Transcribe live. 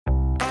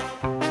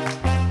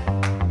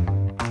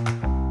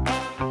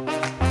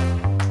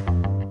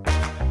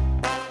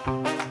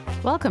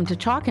Welcome to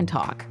Chalk and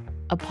Talk,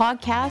 a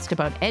podcast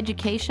about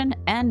education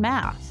and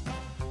math.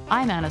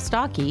 I'm Anna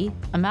Stockey,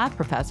 a math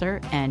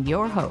professor and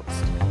your host.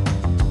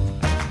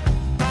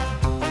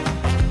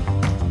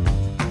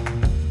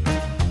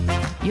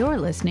 You're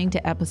listening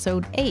to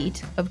episode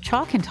 8 of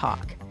Chalk and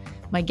Talk.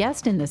 My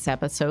guest in this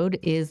episode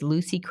is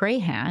Lucy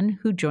Crehan,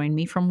 who joined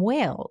me from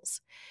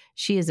Wales.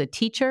 She is a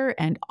teacher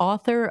and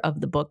author of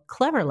the book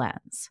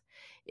Cleverlens.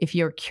 If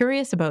you're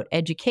curious about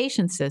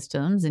education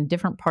systems in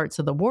different parts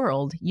of the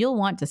world, you'll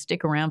want to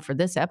stick around for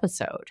this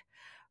episode.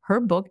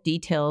 Her book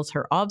details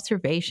her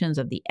observations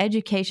of the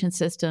education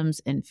systems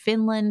in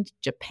Finland,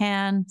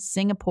 Japan,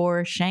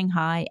 Singapore,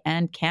 Shanghai,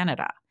 and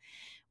Canada.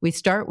 We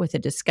start with a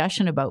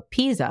discussion about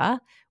PISA,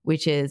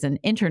 which is an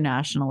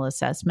international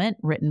assessment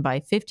written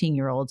by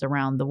 15-year-olds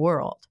around the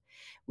world.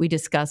 We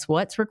discuss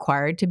what's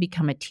required to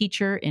become a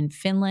teacher in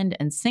Finland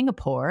and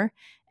Singapore,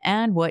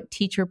 and what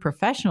teacher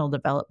professional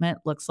development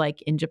looks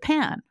like in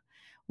Japan.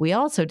 We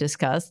also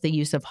discuss the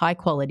use of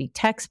high-quality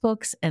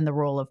textbooks and the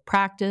role of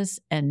practice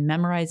and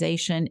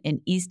memorization in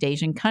East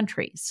Asian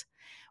countries.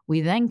 We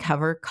then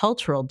cover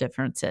cultural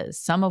differences,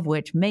 some of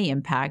which may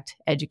impact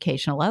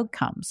educational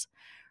outcomes.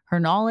 Her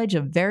knowledge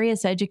of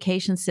various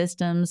education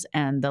systems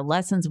and the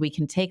lessons we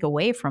can take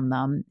away from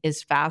them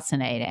is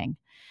fascinating.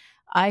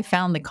 I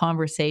found the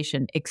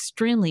conversation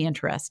extremely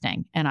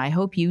interesting, and I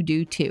hope you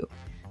do too.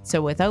 So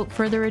without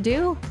further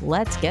ado,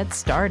 let's get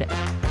started.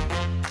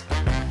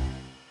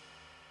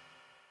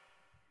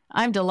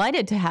 I'm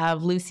delighted to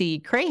have Lucy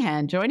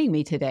Crehan joining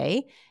me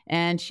today,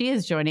 and she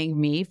is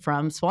joining me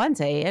from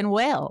Swansea in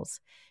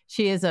Wales.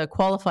 She is a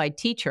qualified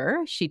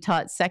teacher. She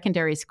taught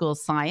secondary school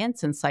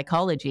science and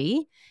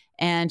psychology,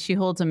 and she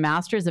holds a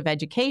Master's of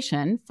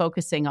Education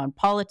focusing on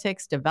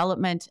politics,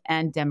 development,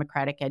 and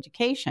democratic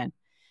education.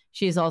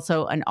 She is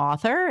also an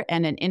author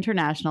and an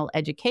international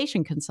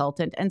education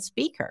consultant and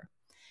speaker.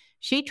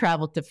 She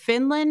traveled to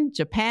Finland,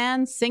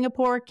 Japan,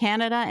 Singapore,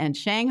 Canada, and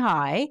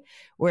Shanghai,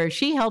 where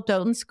she helped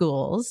out in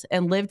schools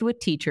and lived with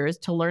teachers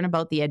to learn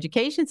about the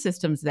education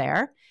systems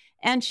there.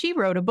 And she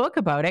wrote a book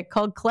about it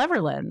called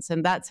Cleverlens,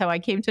 and that's how I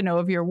came to know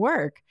of your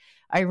work.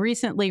 I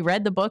recently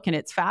read the book, and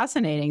it's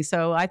fascinating.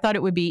 So I thought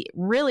it would be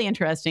really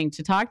interesting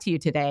to talk to you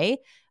today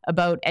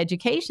about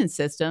education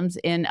systems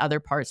in other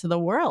parts of the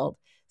world.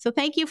 So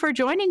thank you for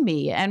joining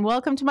me, and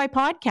welcome to my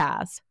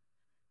podcast.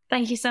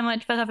 Thank you so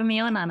much for having me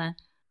on, Anna.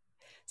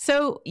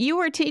 So you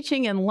were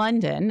teaching in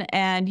London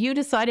and you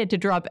decided to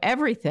drop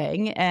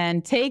everything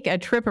and take a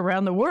trip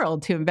around the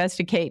world to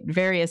investigate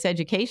various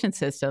education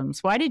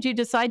systems. Why did you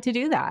decide to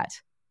do that?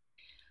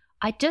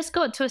 I just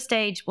got to a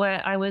stage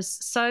where I was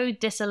so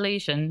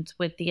disillusioned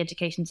with the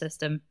education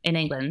system in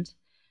England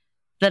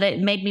that it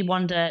made me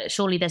wonder,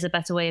 surely there's a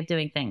better way of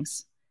doing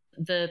things.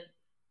 The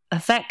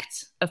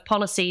effect of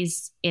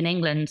policies in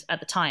England at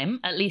the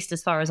time, at least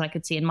as far as I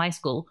could see in my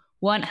school,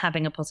 weren't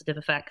having a positive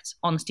effect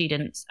on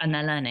students and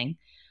their learning.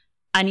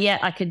 And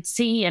yet I could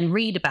see and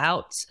read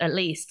about, at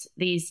least,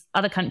 these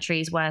other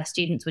countries where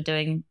students were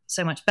doing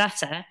so much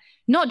better,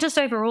 not just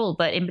overall,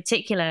 but in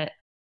particular,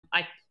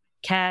 I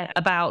care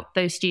about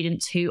those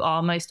students who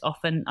are most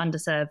often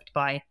underserved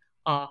by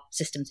our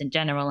systems in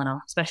general, and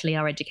especially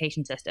our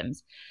education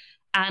systems.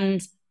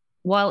 And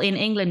while in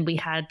England we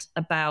had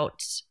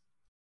about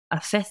a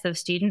fifth of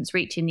students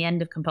reaching the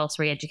end of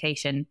compulsory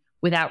education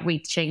without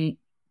reaching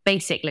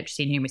basic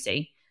literacy and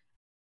numeracy,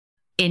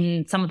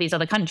 in some of these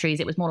other countries,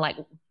 it was more like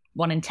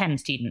 1 in 10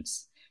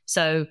 students.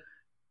 So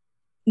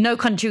no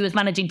country was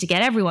managing to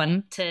get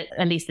everyone to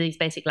at least these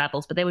basic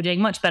levels, but they were doing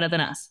much better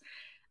than us.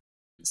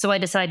 So I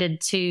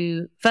decided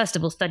to, first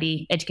of all,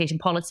 study education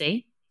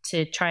policy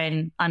to try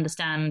and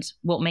understand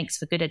what makes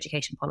for good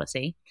education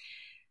policy.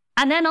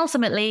 And then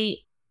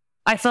ultimately,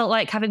 I felt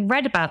like, having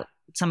read about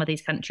some of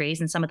these countries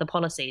and some of the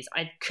policies,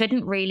 I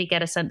couldn't really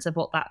get a sense of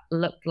what that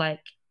looked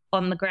like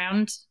on the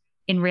ground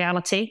in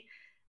reality.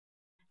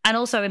 And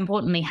also,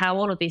 importantly, how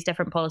all of these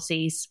different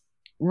policies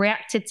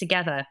reacted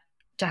together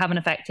to have an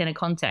effect in a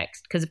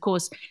context. Because, of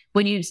course,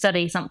 when you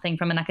study something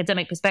from an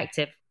academic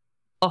perspective,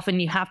 often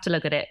you have to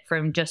look at it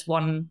from just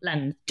one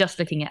lens, just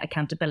looking at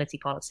accountability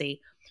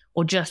policy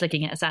or just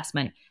looking at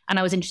assessment. And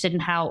I was interested in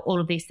how all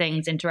of these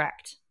things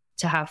interact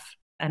to have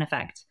an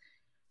effect.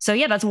 So,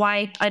 yeah, that's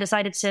why I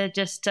decided to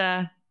just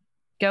go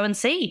and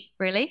see,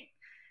 really.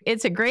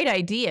 It's a great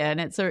idea,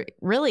 and it's a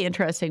really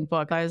interesting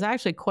book. I was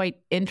actually quite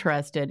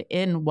interested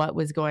in what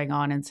was going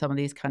on in some of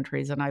these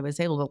countries, and I was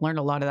able to learn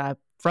a lot of that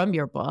from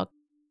your book.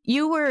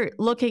 You were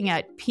looking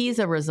at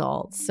PISA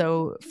results.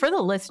 So for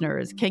the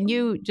listeners, can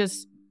you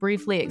just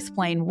briefly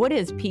explain what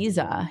is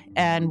PISA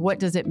and what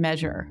does it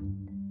measure?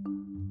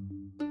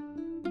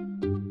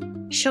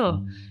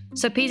 Sure.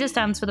 So PISA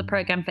stands for the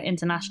Programme for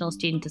International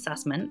Student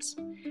Assessment.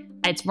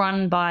 It's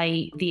run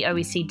by the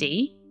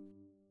OECD.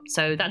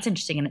 So that's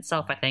interesting in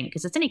itself, I think,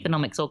 because it's an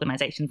economics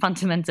organization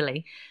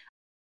fundamentally.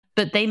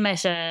 But they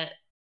measure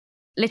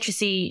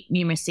literacy,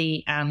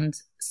 numeracy, and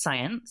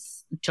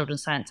science,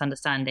 children's science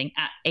understanding,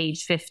 at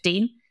age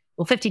 15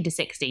 or 15 to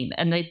 16.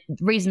 And the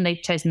reason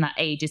they've chosen that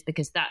age is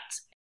because that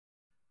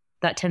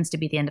that tends to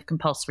be the end of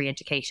compulsory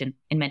education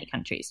in many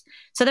countries.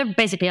 So they're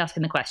basically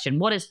asking the question,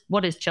 what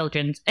is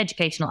children's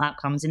educational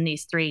outcomes in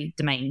these three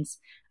domains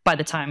by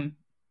the time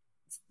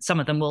some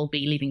of them will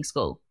be leaving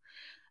school?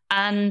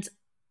 And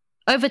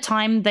over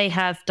time, they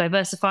have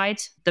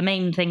diversified. The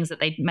main things that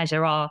they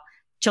measure are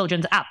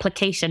children's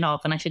application of,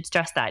 and I should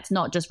stress that, it's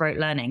not just rote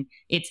learning.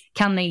 It's,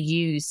 can they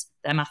use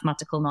their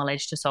mathematical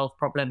knowledge to solve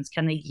problems?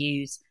 Can they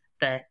use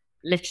their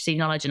literacy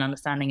knowledge and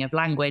understanding of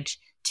language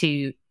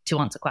to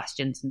answer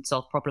questions and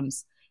solve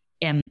problems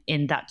in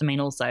that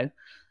domain also?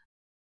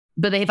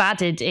 But they've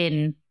added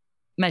in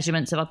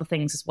measurements of other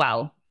things as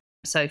well.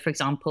 So, for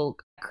example,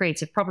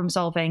 creative problem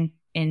solving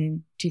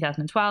in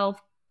 2012,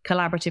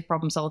 collaborative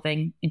problem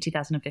solving in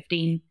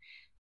 2015,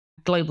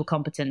 global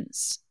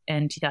competence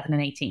in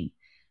 2018.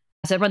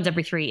 So it runs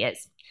every 3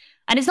 years.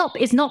 And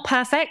it's not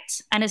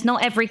perfect and it's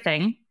not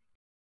everything.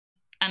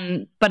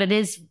 But it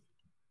is,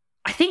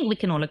 I think we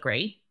can all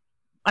agree.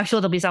 I'm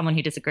sure there'll be someone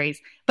who disagrees.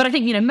 But I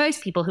think,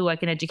 most people who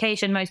work in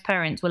education, most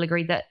parents will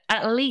agree that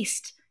at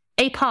least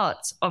a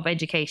part of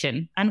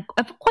education, and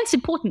a quite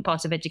important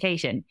part of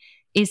education,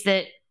 is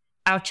that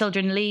our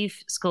children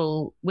leave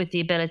school with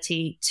the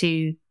ability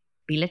to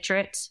be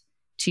literate,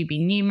 to be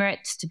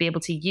numerate, to be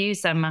able to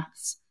use their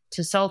maths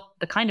to solve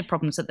the kind of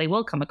problems that they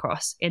will come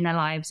across in their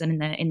lives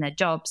and in their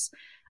jobs,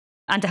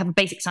 and to have a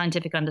basic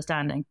scientific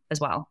understanding as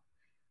well,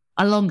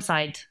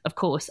 alongside, of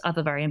course,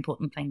 other very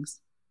important things.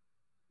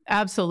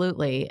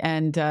 Absolutely.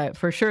 And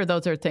for sure,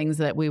 those are things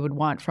that we would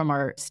want from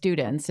our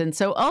students. And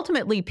so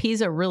ultimately,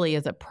 PISA really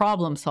is a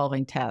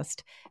problem-solving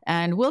test.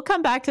 And we'll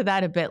come back to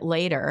that a bit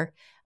later.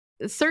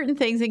 Certain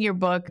things in your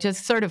book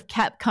just sort of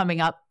kept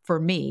coming up for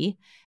me.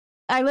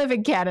 I live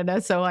in Canada,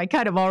 so I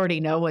kind of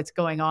already know what's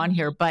going on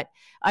here. But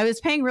I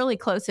was paying really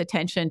close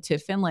attention to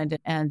Finland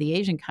and the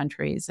Asian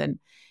countries. And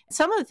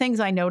some of the things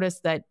I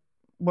noticed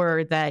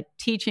were that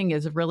teaching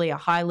is really a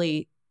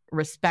highly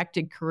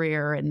respected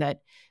career and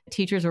that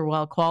teachers are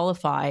well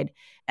qualified,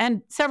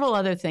 and several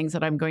other things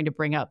that I'm going to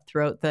bring up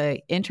throughout the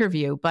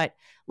interview. But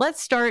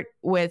let's start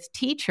with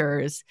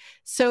teachers.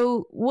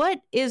 So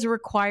what is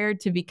required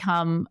to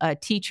become a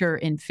teacher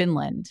in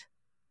Finland?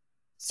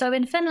 So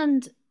in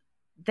Finland,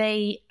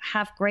 they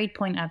have grade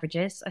point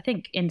averages, I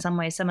think in some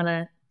ways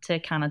similar to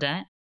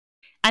Canada.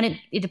 And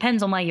it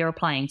depends on where you're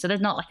applying. So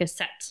there's not like a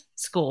set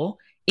score.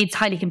 It's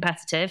highly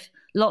competitive.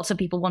 Lots of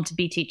people want to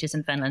be teachers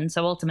in Finland.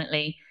 So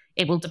ultimately,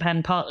 it will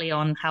depend partly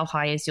on how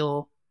high is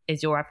your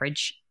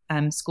average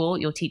score,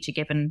 your teacher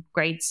given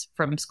grades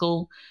from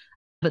school.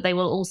 But they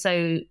will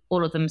also,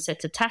 all of them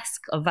sit a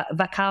test, or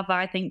vakava,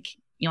 I think.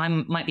 I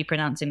might be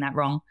pronouncing that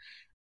wrong.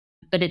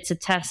 But it's a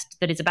test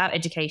that is about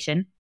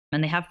education,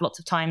 and they have lots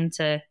of time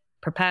to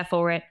prepare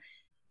for it,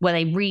 where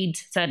they read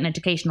certain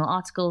educational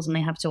articles and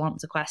they have to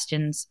answer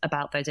questions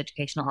about those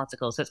educational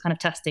articles. So it's kind of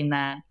testing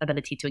their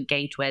ability to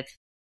engage with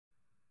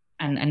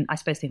and I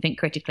suppose they think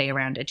critically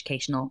around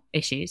educational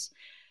issues.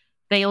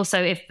 They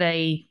also, if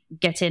they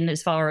get in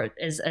as far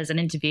as an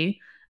interview,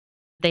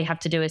 they have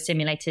to do a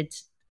simulated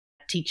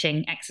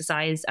teaching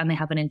exercise and they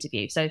have an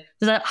interview. So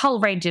there's a whole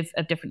range of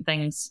different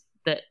things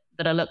that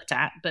are looked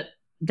at, but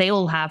they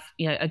all have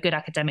a good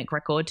academic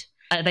record.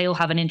 They all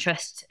have an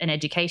interest in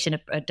education,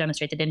 a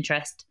demonstrated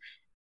interest.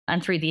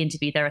 And through the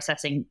interview, they're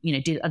assessing,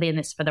 are they in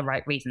this for the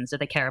right reasons? Do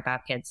they care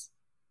about kids?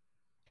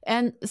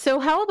 And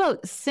so how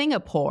about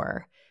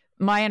Singapore?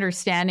 My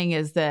understanding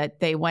is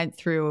that they went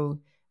through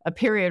a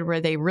period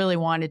where they really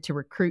wanted to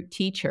recruit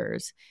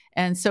teachers.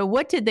 And so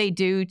what did they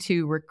do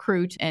to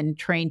recruit and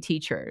train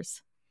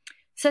teachers?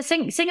 So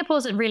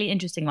Singapore's a really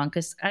interesting one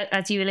because,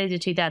 as you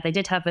alluded to there, they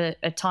did have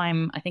a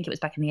time, I think it was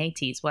back in the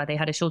 80s, where they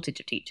had a shortage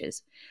of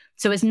teachers.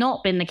 So it's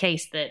not been the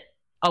case that,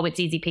 it's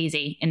easy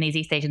peasy in these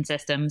East Asian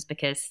systems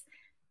because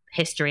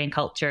history and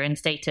culture and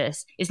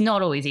status is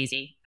not always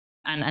easy.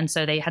 And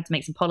so they had to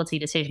make some policy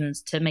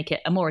decisions to make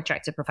it a more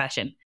attractive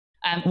profession.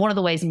 One of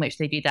the ways in which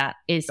they do that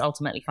is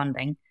ultimately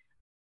funding.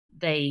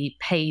 They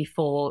pay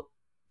for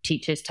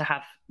teachers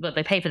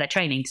they pay for their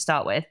training to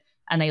start with,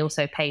 and they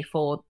also pay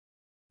for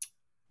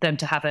them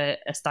to have a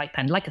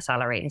stipend, like a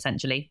salary,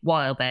 essentially,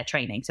 while they're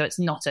training. So it's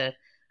not a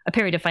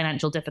period of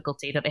financial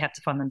difficulty that they have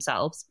to fund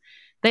themselves.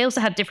 They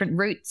also have different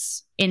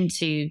routes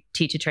into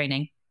teacher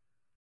training.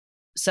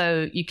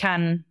 So you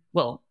can,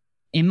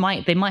 they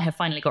might have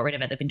finally got rid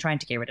of it. They've been trying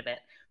to get rid of it.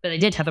 But they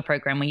did have a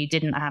program where you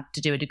didn't have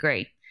to do a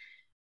degree.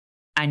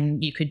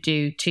 And you could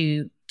do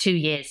two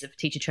years of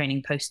teacher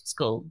training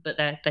post-school, but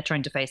they're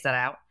trying to phase that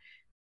out.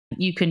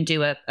 You can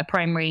do a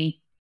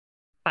primary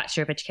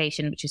Bachelor of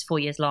Education, which is 4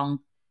 years long.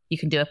 You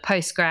can do a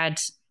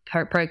postgrad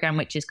program,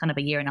 which is kind of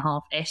a year and a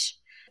half-ish.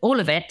 All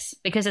of it,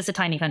 because it's a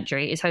tiny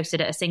country, is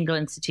hosted at a single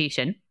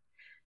institution,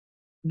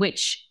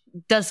 which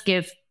does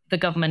give the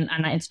government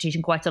and that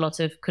institution quite a lot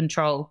of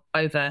control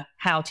over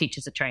how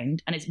teachers are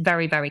trained. And it's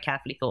very, very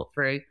carefully thought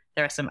through.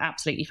 There are some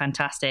absolutely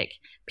fantastic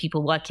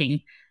people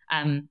working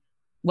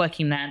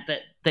there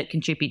that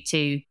contribute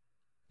to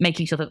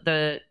making sure that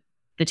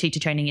the teacher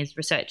training is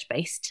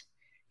research-based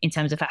in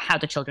terms of how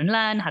do children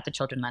learn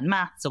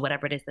maths or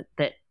whatever it is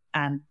that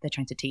they're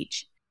trying to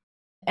teach.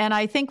 And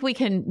I think we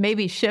can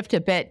maybe shift a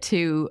bit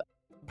to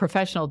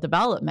professional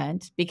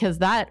development, because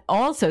that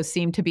also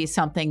seemed to be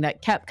something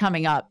that kept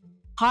coming up.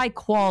 High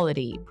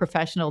quality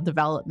professional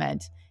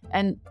development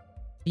and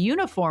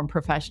uniform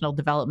professional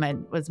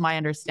development was my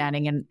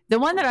understanding. And the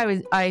one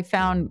that I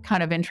found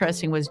kind of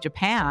interesting was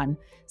Japan.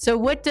 So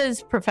what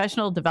does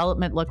professional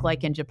development look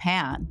like in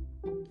Japan?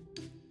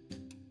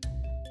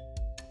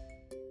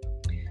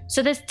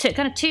 So there's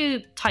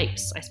two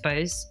types, I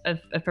suppose, of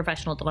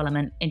professional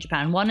development in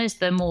Japan. One is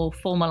the more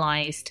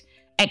formalized,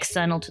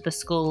 external to the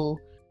school,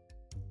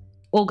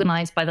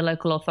 organized by the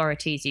local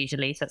authorities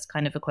usually. So that's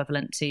kind of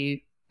equivalent to,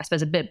 I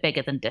suppose, a bit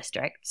bigger than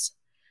districts.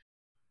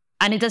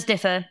 And it does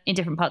differ in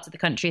different parts of the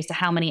country as to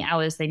how many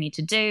hours they need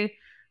to do.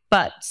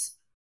 But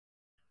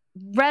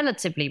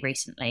relatively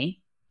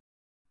recently,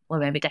 well,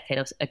 maybe a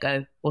decade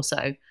ago or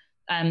so,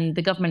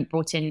 the government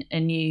brought in a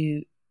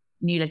new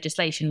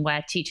legislation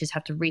where teachers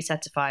have to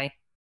recertify,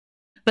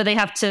 but they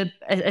have to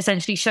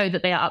essentially show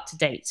that they are up to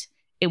date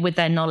with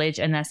their knowledge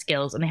and their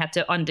skills. And they have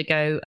to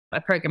undergo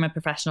a program of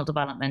professional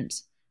development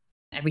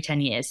every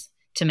 10 years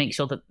to make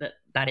sure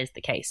that is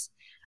the case.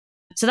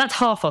 So that's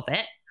half of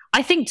it.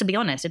 I think, to be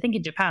honest,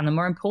 in Japan, the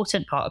more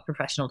important part of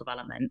professional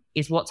development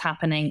is what's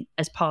happening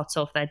as part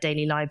of their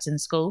daily lives in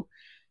school.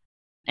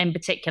 In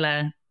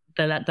particular,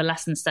 the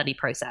lesson study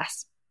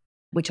process,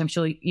 which I'm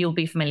sure you'll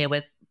be familiar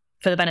with.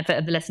 For the benefit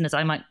of the listeners,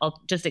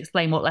 I'll just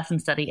explain what lesson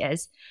study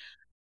is.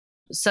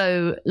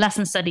 So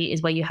lesson study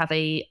is where you have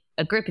a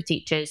group of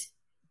teachers,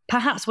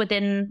 perhaps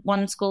within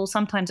one school,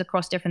 sometimes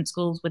across different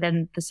schools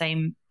within the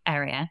same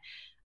area,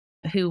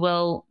 who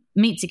will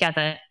meet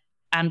together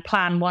and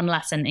plan one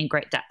lesson in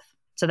great depth.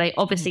 So they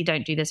obviously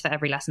don't do this for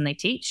every lesson they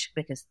teach,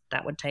 because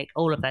that would take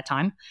all of their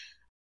time.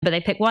 But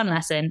they pick one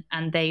lesson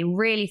and they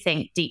really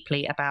think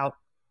deeply about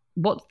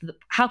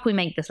how can we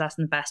make this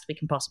lesson the best we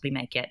can possibly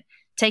make it,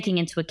 taking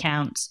into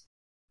account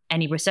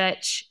any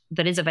research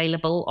that is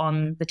available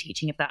on the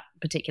teaching of that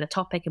particular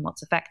topic and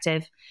what's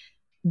effective,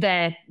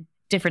 their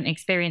different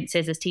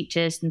experiences as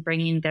teachers and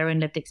bringing their own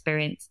lived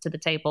experience to the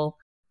table,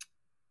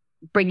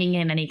 bringing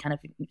in any kind of,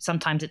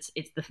 sometimes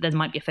there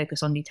might be a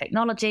focus on new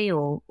technology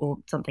or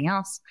something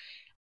else.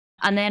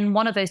 And then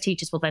one of those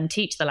teachers will then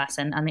teach the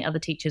lesson and the other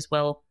teachers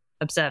will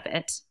observe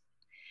it.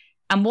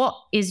 And what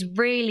is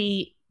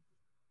really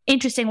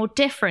interesting or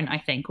different, I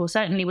think, or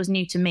certainly was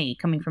new to me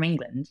coming from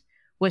England,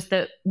 was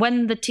that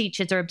when the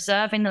teachers are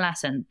observing the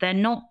lesson, they're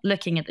not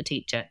looking at the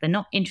teacher. They're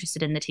not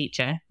interested in the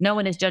teacher. No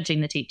one is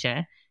judging the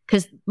teacher,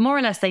 because more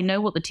or less they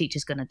know what the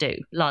teacher's going to do,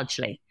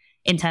 largely,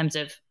 in terms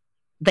of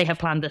they have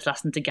planned this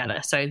lesson together.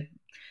 So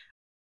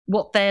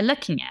what they're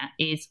looking at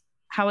is,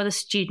 how are the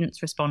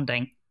students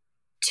responding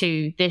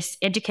to this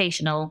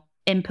educational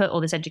input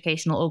or this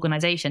educational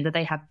organization that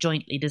they have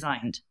jointly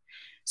designed?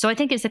 So I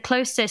think it's the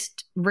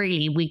closest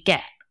really we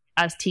get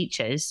as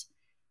teachers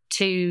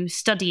to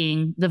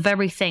studying the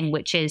very thing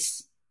which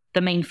is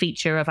the main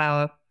feature of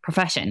our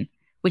profession,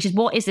 which is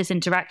what is this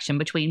interaction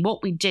between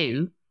what we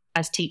do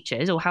as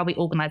teachers, or how we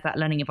organize that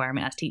learning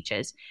environment as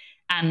teachers,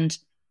 and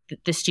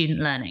the student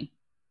learning.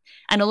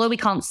 And although we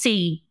can't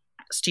see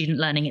student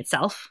learning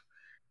itself,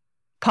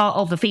 part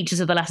of the features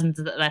of the lessons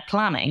that they're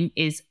planning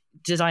is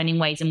designing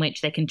ways in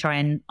which they can try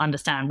and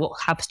understand what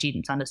have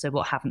students understood,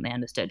 what haven't they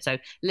understood. So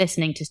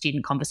listening to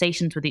student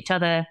conversations with each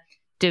other,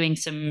 doing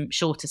some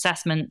short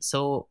assessments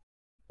or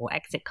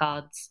exit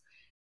cards,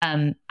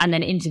 and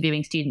then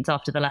interviewing students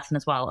after the lesson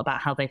as well about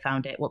how they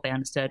found it, what they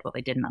understood, what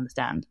they didn't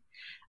understand.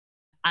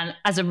 And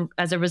as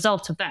a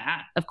result of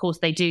that, of course,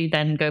 they do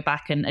then go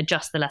back and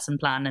adjust the lesson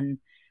plan. And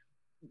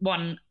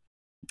one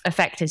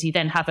effect is you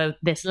then have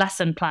this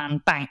lesson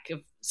plan bank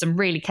of some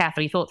really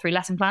carefully thought through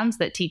lesson plans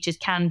that teachers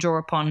can draw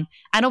upon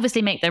and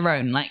obviously make their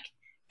own. Like,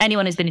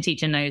 anyone who's been a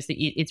teacher knows that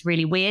it's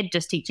really weird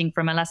just teaching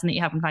from a lesson that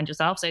you haven't planned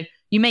yourself. So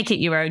you make it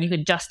your own. You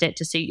can adjust it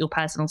to suit your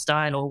personal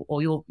style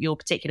or your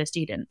particular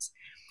students.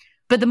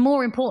 But the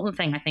more important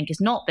thing, I think, is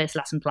not this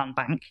lesson plan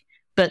bank,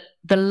 but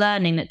the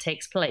learning that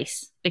takes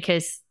place.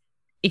 Because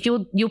if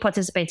you're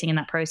participating in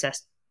that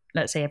process,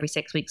 let's say every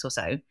 6 weeks or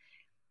so,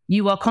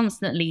 you are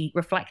constantly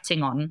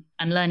reflecting on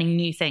and learning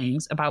new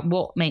things about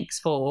what makes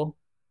for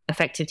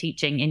effective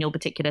teaching in your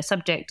particular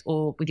subject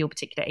or with your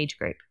particular age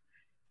group.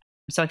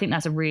 So I think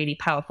that's a really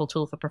powerful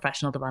tool for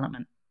professional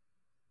development.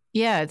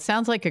 Yeah, it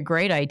sounds like a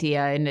great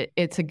idea. And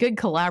it's a good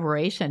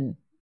collaboration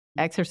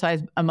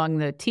exercise among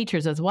the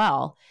teachers as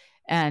well.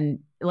 And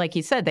like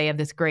you said, they have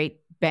this great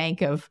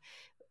bank of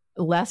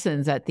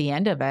lessons at the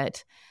end of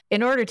it.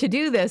 In order to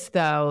do this,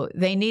 though,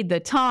 they need the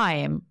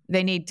time.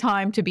 They need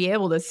time to be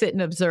able to sit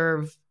and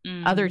observe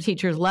other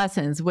teachers'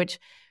 lessons, which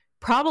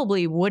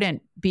probably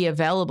wouldn't be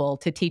available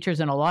to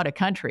teachers in a lot of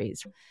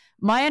countries.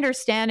 My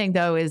understanding,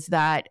 though, is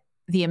that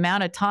the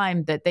amount of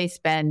time that they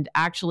spend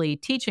actually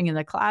teaching in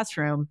the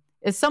classroom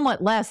is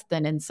somewhat less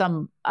than in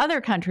some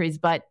other countries,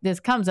 but this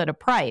comes at a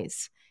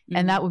price,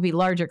 and that would be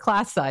larger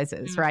class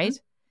sizes, right?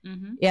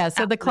 Mm-hmm. Yeah,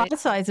 so the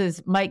class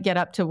sizes might get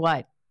up to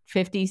what,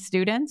 50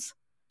 students?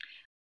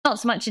 Not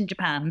so much in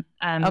Japan.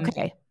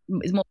 Okay.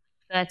 It's more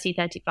 30,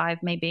 35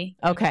 maybe.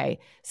 Okay.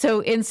 So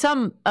in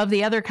some of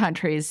the other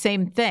countries,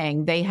 same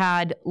thing. They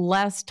had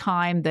less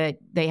time that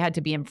they had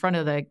to be in front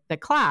of the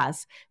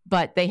class,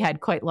 but they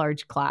had quite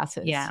large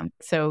classes. Yeah.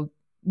 So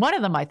one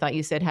of them, I thought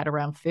you said, had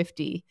around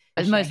 50.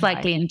 Most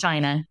likely in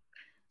China.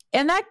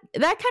 And that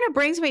kind of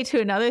brings me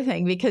to another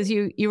thing, because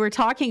you were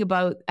talking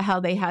about how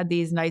they had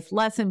these nice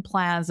lesson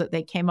plans that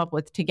they came up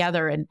with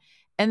together. And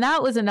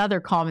that was another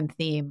common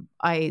theme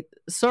I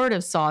sort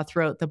of saw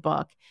throughout the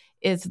book,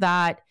 is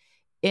that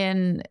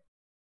in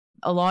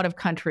a lot of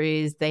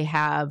countries, they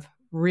have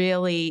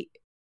really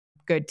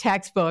good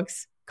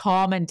textbooks,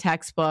 common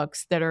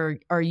textbooks that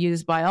are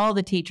used by all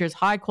the teachers,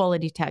 high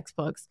quality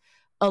textbooks,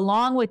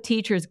 along with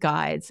teachers'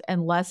 guides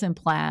and lesson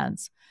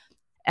plans.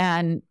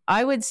 And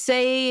I would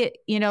say,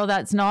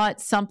 that's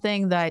not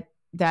something that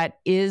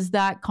is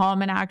that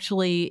common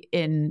actually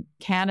in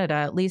Canada,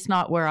 at least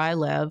not where I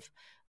live.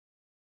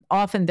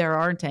 Often there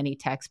aren't any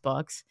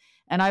textbooks.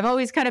 And I've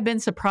always kind of been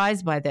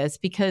surprised by this,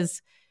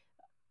 because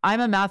I'm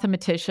a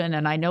mathematician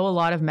and I know a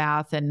lot of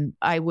math, and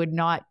I would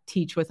not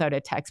teach without a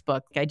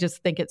textbook. I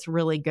just think it's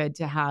really good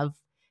to have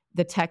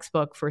the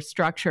textbook for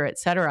structure, et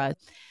cetera.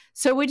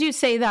 So would you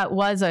say that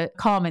was a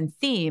common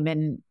theme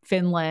in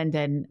Finland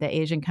and the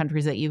Asian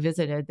countries that you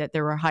visited, that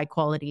there were high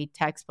quality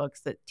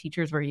textbooks that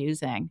teachers were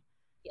using?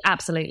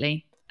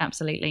 Absolutely.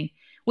 Absolutely.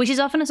 Which is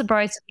often a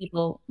surprise to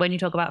people when you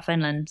talk about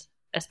Finland,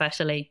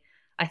 especially.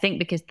 I think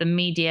because the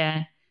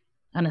media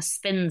kind of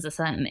spins a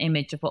certain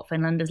image of what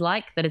Finland is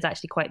like that is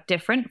actually quite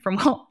different from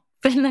what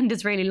Finland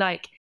is really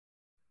like.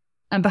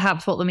 And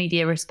perhaps what the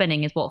media is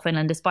spinning is what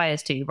Finland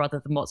aspires to, rather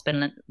than what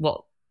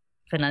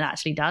Finland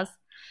actually does.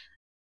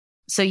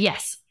 So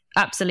yes,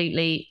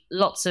 absolutely.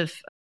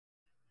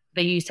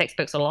 They use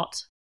textbooks a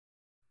lot.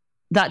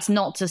 That's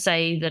not to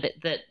say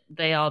that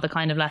they are the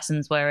kind of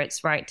lessons where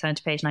it's right, turn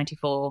to page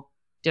 94,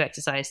 do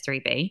exercise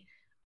 3B.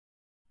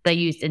 They're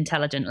used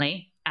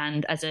intelligently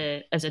and as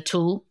a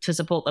tool to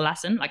support the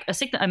lesson, like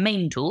a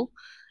main tool,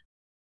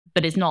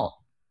 but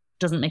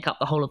doesn't make up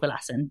the whole of the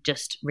lesson,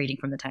 just reading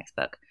from the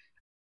textbook.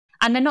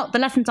 And the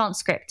lessons aren't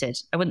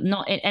scripted.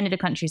 Not in any of the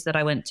countries that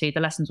I went to, the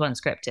lessons weren't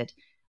scripted.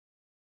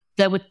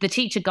 The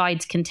teacher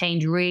guides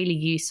contained really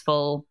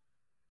useful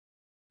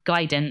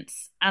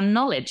guidance and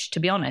knowledge,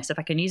 to be honest, if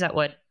I can use that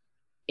word,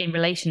 in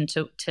relation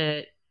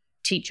to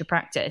teacher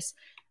practice,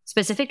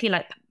 specifically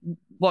like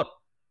what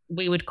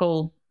we would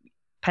call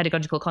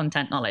pedagogical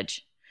content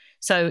knowledge.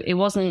 So it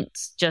wasn't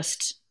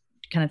just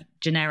kind of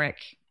generic,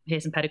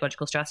 here's some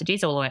pedagogical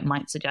strategies, although it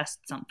might suggest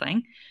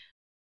something.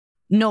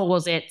 Nor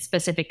was it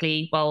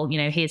specifically,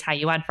 here's how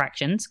you add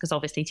fractions, because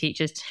obviously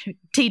teachers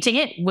teaching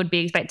it would be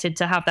expected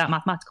to have that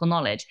mathematical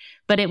knowledge.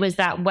 But it was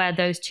that where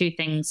those two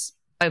things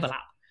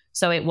overlap.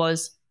 So it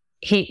was,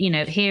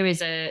 here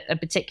is a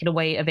particular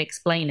way of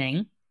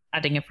explaining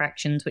adding of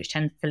fractions, which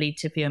tends to lead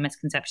to fewer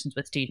misconceptions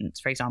with students,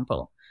 for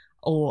example.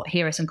 Or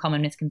here are some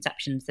common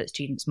misconceptions that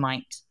students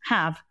might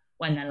have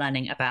when they're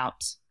learning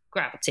about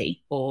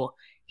gravity. Or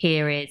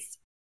here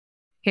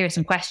are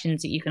some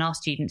questions that you can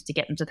ask students to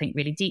get them to think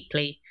really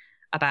deeply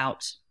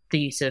about the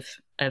use of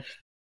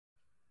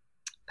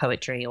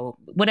poetry or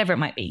whatever it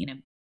might be,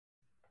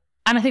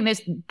 And I think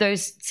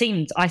those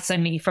seemed,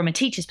 certainly from a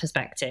teacher's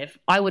perspective,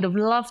 I would have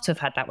loved to have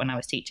had that when I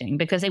was teaching,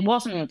 because it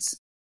wasn't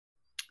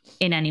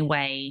in any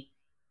way,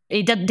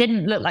 it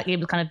didn't look like it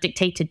was kind of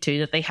dictated to,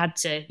 that they had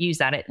to use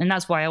that. And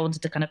that's why I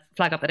wanted to kind of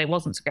flag up that it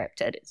wasn't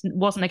scripted. It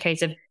wasn't a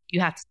case of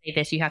you have to say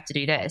this, you have to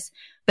do this,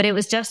 but it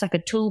was just like a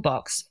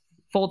toolbox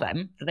for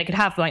them that they could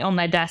have like on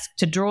their desk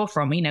to draw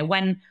from,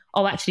 when,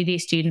 actually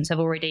these students have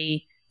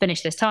already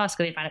finished this task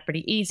or they found it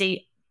pretty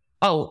easy.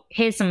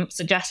 Here's some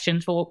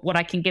suggestions for what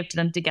I can give to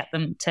them to get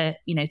them to,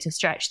 to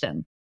stretch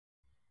them.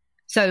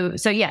 So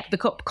yeah, the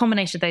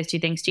combination of those two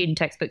things, student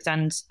textbooks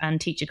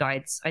and teacher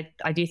guides,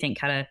 I do think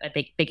had a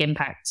big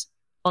impact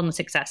on the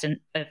success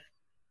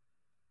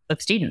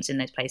of students in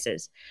those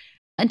places.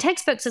 And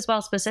textbooks as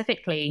well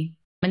specifically,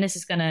 and this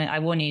is I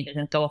warn you,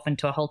 to go off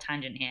into a whole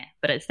tangent here,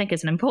 but I think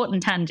it's an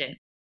important tangent.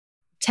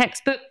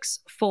 Textbooks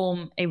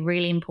form a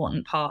really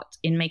important part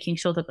in making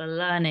sure that the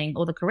learning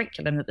or the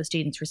curriculum that the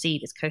students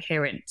receive is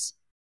coherent.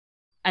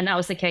 And that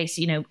was the case,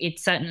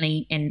 it's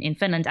certainly in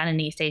Finland and in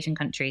the East Asian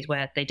countries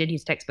where they did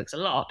use textbooks a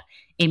lot.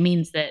 It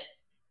means that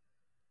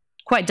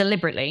quite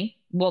deliberately,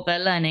 what they're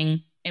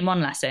learning in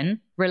one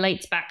lesson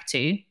relates back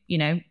to,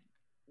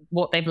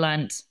 what they've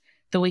learned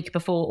the week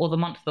before or the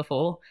month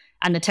before.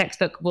 And the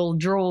textbook will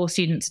draw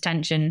students'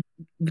 attention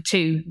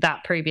to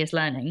that previous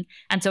learning.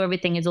 And so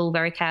everything is all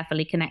very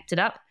carefully connected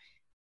up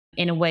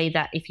in a way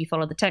that if you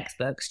follow the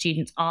textbook,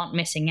 students aren't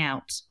missing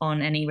out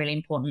on any really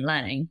important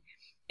learning.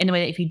 In the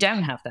way that if you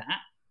don't have that,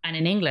 and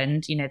in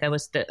England, there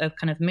was a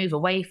kind of move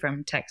away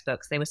from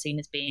textbooks. They were seen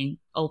as being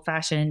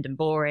old-fashioned and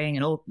boring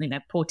and all,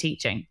 poor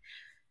teaching.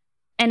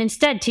 And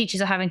instead,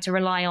 teachers are having to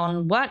rely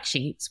on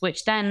worksheets,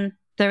 which then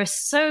there is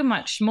so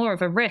much more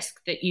of a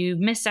risk that you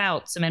miss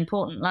out some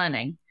important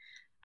learning.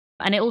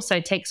 And it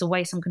also takes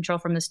away some control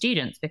from the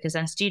students, because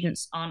then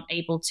students aren't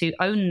able to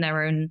own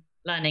their own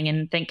learning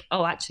and think,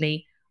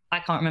 actually, I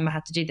can't remember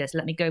how to do this.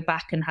 Let me go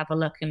back and have a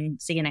look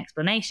and see an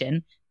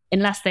explanation,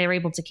 unless they're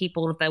able to keep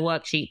all of their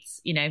worksheets,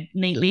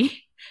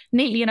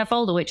 neatly in a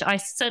folder, which I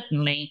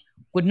certainly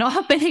would not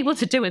have been able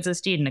to do as a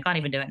student. I can't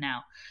even do it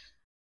now.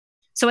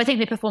 So I think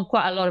they perform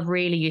quite a lot of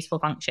really useful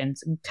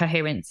functions, and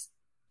coherence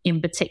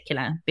in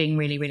particular being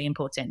really, really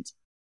important.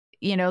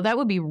 That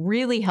would be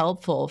really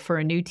helpful for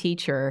a new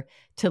teacher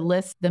to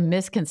list the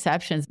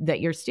misconceptions that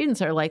your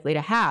students are likely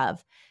to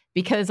have,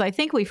 because I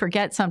think we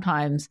forget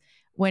sometimes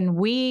when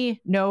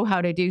we know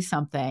how to do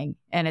something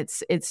and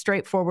it's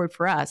straightforward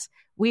for us,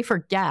 we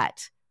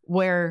forget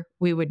where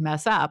we would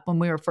mess up when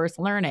we were first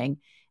learning.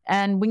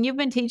 And when you've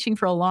been teaching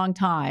for a long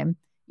time,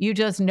 you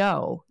just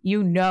know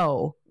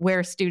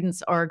where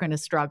students are going to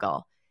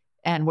struggle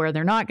and where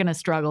they're not going to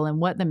struggle and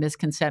what the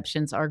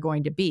misconceptions are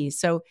going to be.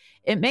 So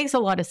it makes a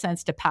lot of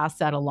sense to pass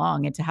that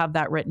along and to have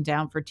that written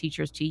down for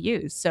teachers to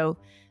use. So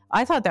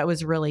I thought that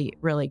was really,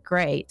 really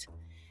great.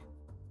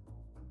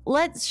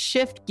 Let's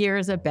shift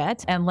gears a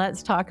bit and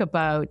let's talk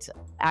about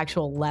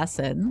actual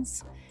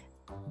lessons,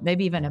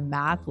 maybe even a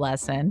math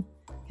lesson,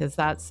 because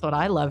that's what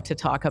I love to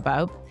talk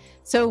about.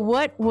 So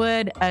what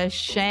would a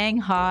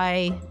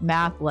Shanghai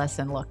math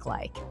lesson look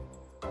like?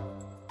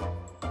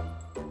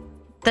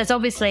 There's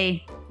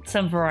obviously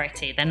some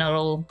variety. They're not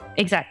all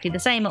exactly the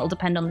same. It'll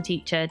depend on the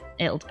teacher.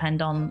 It'll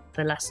depend on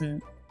the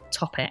lesson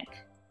topic.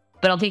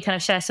 But I'll kind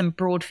of share some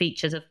broad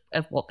features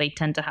of what they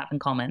tend to have in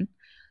common.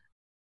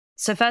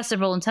 So first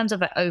of all, in terms of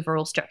their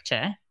overall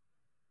structure,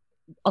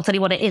 I'll tell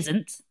you what it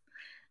isn't.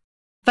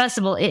 First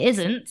of all, it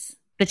isn't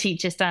the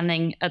teacher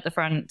standing at the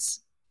front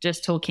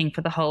just talking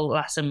for the whole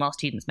lesson while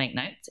students make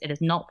notes. It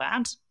is not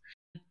that.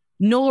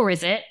 Nor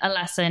is it a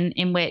lesson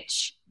in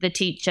which the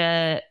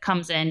teacher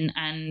comes in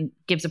and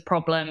gives a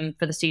problem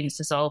for the students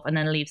to solve and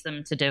then leaves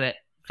them to do it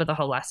for the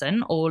whole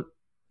lesson.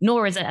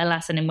 Nor is it a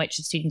lesson in which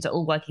the students are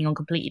all working on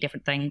completely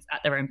different things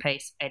at their own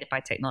pace, aided by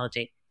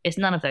technology. It's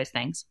none of those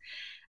things.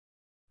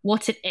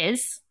 What it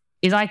is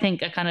I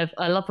think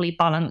a lovely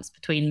balance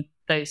between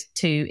those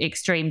two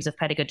extremes of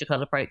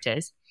pedagogical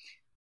approaches,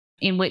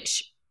 in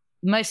which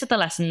most of the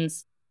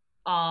lessons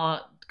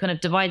are kind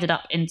of divided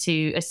up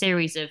into a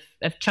series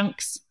of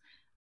chunks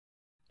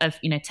of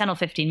 10 or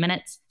 15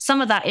 minutes. Some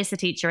of that is the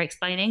teacher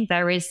explaining.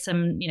 There is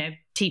some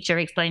teacher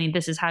explaining,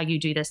 this is how you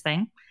do this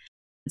thing.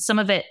 Some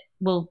of it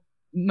will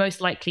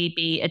most likely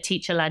be a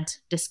teacher-led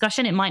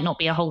discussion. It might not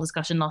be a whole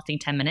discussion lasting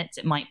 10 minutes.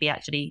 It might be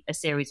actually a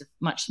series of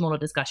much smaller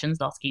discussions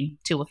lasting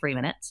 2 or 3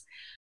 minutes.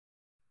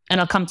 And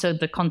I'll come to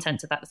the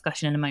content of that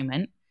discussion in a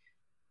moment.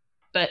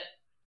 But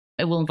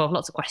it will involve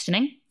lots of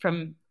questioning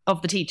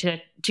of the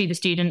teacher to the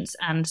students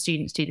and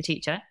students to the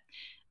teacher.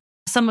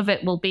 Some of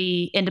it will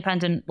be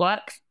independent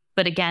work,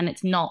 but again,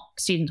 it's not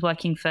students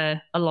working for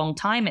a long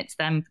time. It's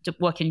them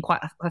working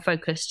quite a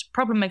focused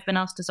problem they've been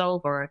asked to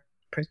solve, or a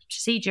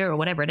procedure, or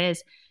whatever it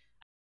is,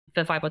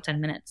 for 5 or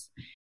 10 minutes.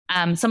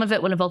 Some of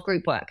it will involve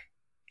group work.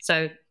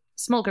 So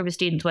small group of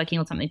students working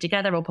on something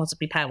together, or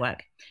possibly pair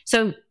work.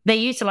 So they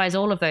utilize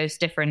all of those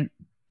different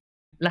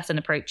lesson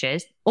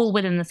approaches all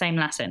within the same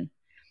lesson.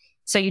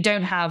 So you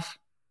don't have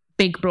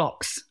big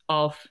blocks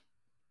of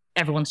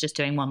everyone's just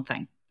doing one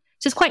thing.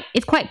 So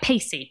it's quite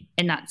pacey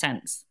in that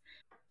sense.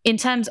 In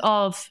terms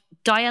of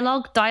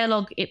dialogue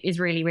is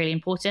really, really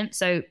important.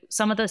 So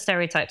some of the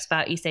stereotypes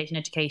about East Asian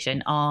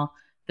education are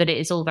that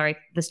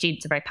the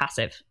students are very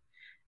passive,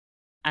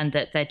 and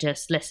that they're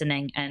just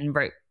listening and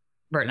rote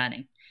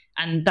learning.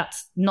 And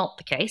that's not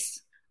the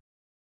case.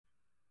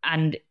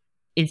 And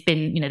it's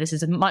been, this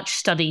is a much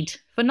studied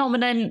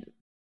phenomenon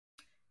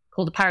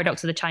called the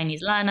paradox of the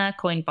Chinese learner,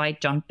 coined by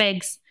John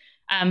Biggs.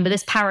 But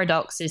this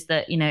paradox is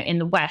that, in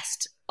the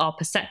West, our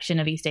perception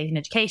of East Asian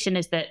education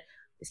is that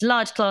it's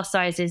large class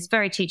sizes,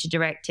 very teacher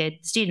directed,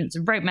 students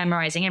are rote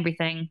memorizing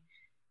everything,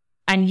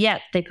 and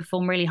yet they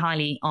perform really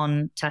highly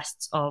on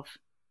tests of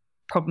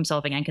problem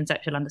solving and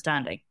conceptual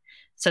understanding.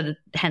 So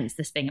hence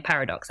this thing, a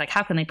paradox. Like,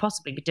 how can they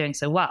possibly be doing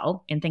so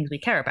well in things we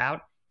care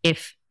about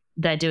if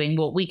they're doing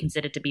what we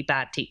consider to be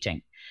bad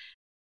teaching?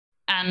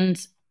 And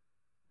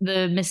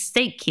the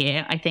mistake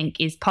here, I think,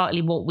 is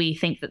partly what we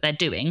think that they're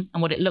doing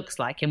and what it looks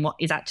like and what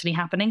is actually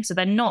happening. So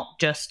they're not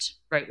just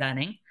rote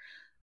learning.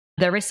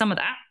 There is some of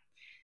that.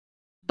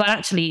 But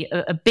actually,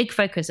 a big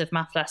focus of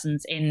math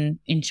lessons in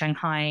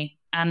Shanghai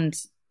and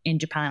in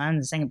Japan and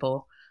in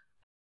Singapore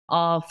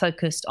are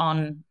focused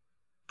on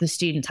the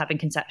students having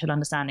conceptual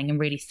understanding and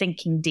really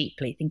thinking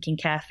deeply, thinking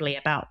carefully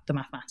about the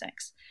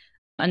mathematics.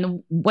 And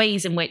the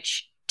ways in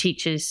which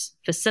teachers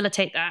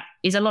facilitate that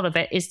is, a lot of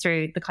it is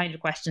through the kind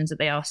of questions that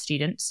they ask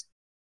students.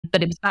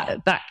 But it was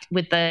back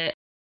with the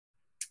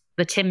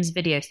TIMSS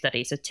video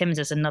study. So TIMSS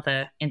is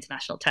another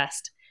international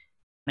test.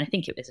 And I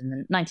think it was in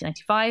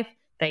 1995.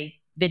 They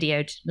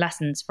videoed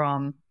lessons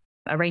from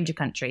a range of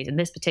countries. And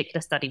this particular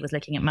study was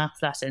looking at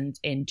maths lessons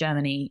in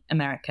Germany,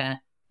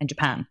 America, and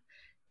Japan,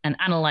 and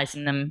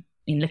analysing them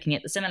in looking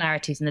at the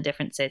similarities and the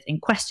differences in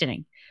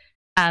questioning.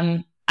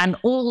 And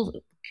all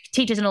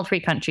teachers in all 3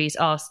 countries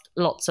asked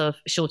lots of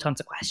short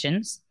answer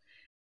questions.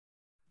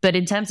 But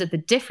in terms of the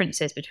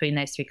differences between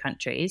those 3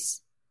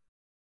 countries,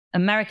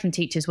 American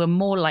teachers were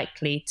more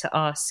likely to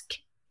ask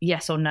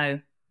yes or no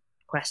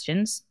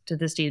questions to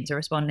the students who are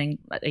responding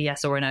like a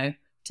yes or a no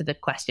to the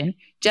question.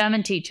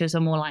 German teachers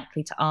are more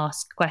likely to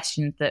ask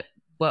questions that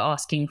were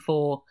asking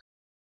for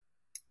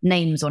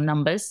names or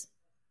numbers.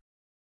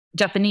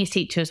 Japanese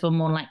teachers were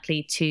more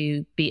likely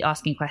to be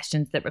asking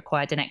questions that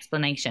required an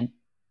explanation.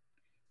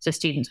 So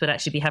students would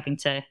actually be having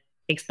to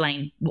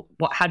explain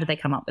how did they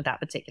come up with that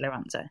particular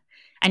answer.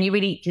 And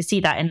you see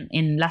that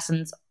in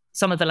lessons.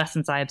 Some of the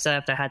lessons I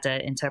observed, I had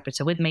an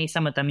interpreter with me.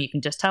 Some of them you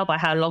can just tell by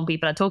how long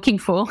people are talking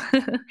for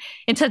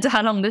in terms of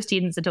how long the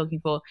students are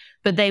talking for.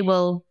 But they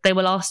will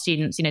ask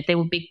students, they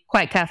will be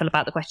quite careful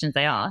about the questions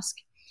they ask.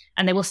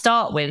 And they will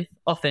start with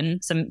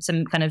often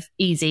some kind of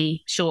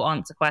easy, short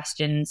answer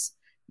questions,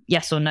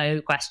 yes or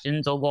no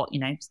questions, or what,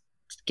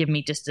 give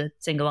me just a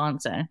single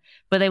answer.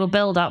 But they will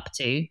build up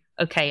to,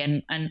 okay,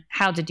 and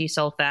how did you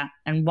solve that?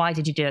 And why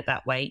did you do it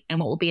that way? And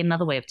what will be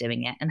another way of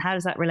doing it? And how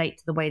does that relate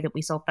to the way that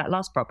we solved that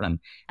last problem?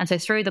 And so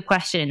through the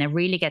question, they're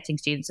really getting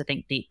students to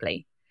think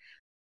deeply.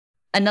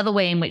 Another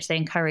way in which they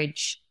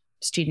encourage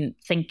student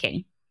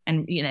thinking,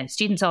 and,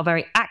 students are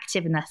very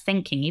active in their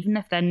thinking, even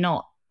if they're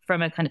not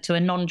from a kind of to a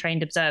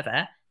non-trained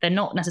observer, they're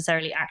not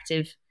necessarily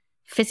active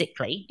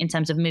physically in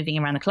terms of moving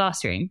around the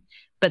classroom,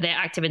 but they're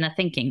active in their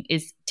thinking,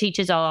 is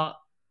teachers are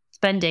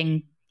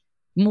spending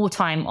more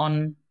time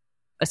on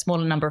a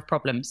smaller number of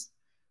problems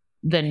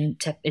than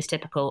is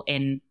typical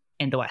in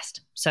the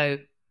West. So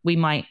we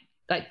might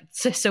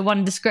so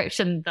one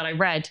description that I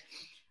read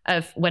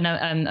of when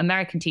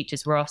American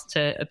teachers were asked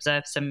to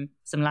observe some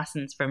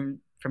lessons from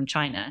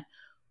China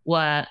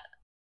were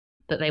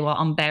that they were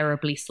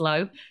unbearably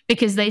slow,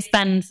 because they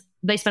spend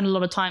a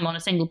lot of time on a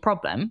single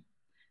problem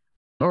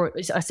or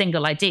a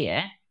single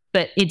idea,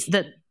 but it's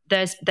that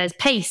there's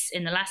pace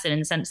in the lesson in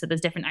the sense that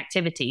there's different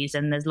activities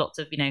and there's lots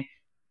of,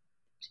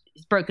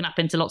 it's broken up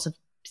into lots of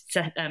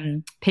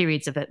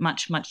periods of a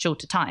much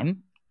shorter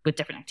time with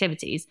different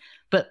activities,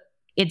 but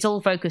it's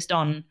all focused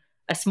on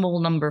a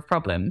small number of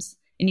problems,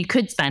 and you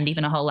could spend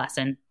even a whole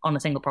lesson on a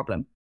single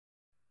problem.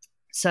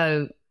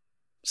 So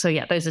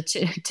yeah, those are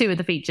two of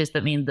the features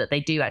that mean that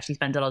they do actually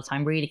spend a lot of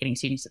time really getting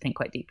students to think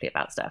quite deeply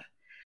about stuff.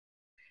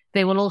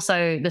 They will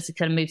also, this is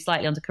kind of move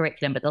slightly onto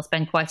curriculum, but they'll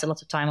spend quite a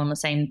lot of time on the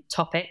same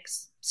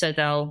topics. So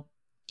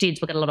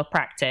students will get a lot of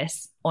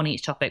practice on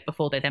each topic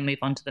before they then move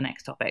on to the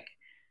next topic.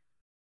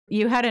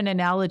 You had an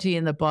analogy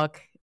in the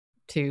book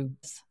to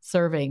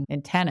serving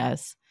in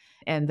tennis.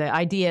 And the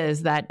idea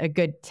is that a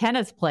good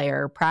tennis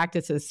player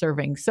practices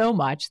serving so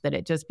much that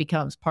it just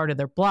becomes part of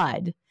their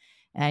blood.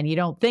 And you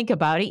don't think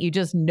about it, you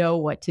just know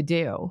what to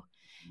do.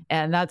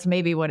 And that's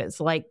maybe what it's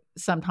like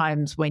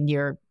sometimes when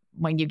you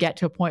get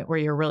to a point where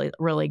you're really,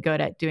 really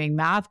good at doing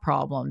math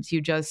problems.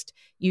 You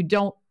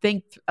don't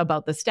think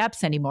about the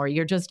steps anymore.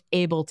 You're just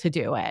able to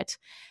do it.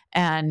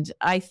 And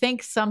I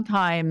think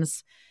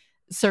sometimes,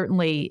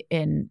 certainly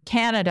in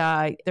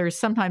Canada, there's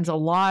sometimes a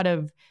lot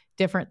of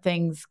different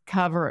things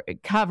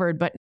covered,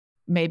 but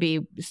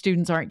maybe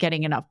students aren't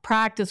getting enough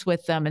practice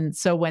with them. And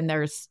so when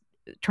they're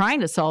trying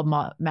to solve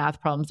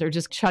math problems, they're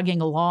just chugging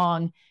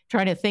along,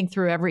 trying to think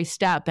through every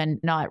step and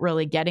not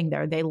really getting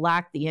there. They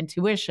lack the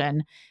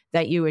intuition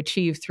that you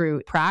achieve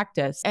through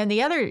practice. And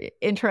the other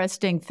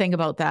interesting thing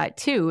about that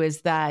too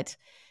is that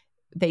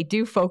they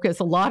do focus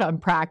a lot on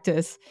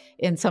practice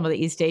in some of the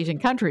East Asian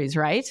countries,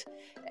 right?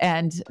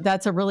 And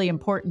that's a really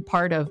important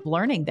part of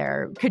learning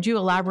there. Could you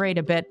elaborate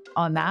a bit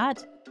on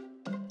that?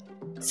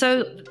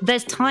 So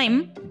there's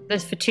time.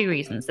 There's for two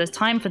reasons. There's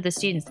time for the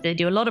students. They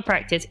do a lot of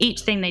practice.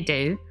 Each thing they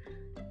do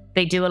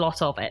a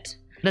lot of it.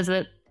 There's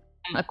a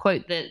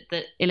quote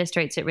that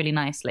illustrates it really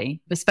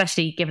nicely,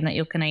 especially given that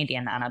you're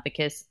Canadian, Anna,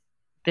 because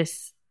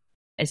this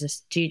is a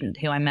student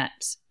who I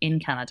met in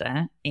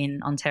Canada,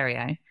 in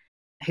Ontario,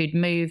 who'd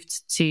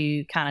moved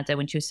to Canada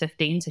when she was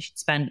 15. So she'd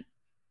spent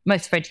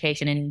most of her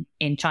education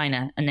in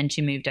China, and then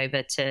she moved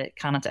over to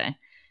Canada.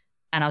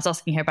 And I was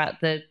asking her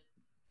about the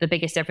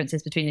biggest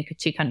differences between the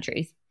two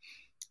countries.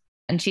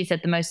 And she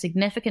said the most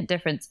significant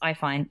difference I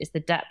find is the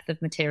depth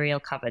of material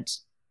covered.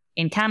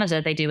 In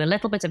Canada, they do a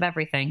little bit of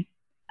everything,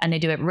 and they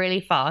do it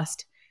really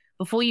fast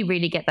before you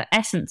really get the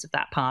essence of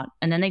that part,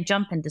 and then they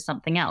jump into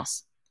something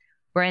else.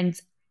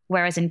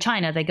 Whereas in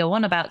China, they go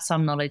on about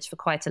some knowledge for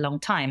quite a long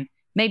time,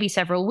 maybe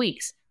several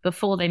weeks,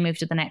 before they move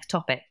to the next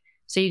topic.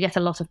 So you get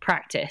a lot of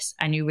practice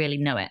and you really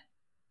know it.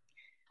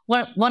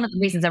 One of the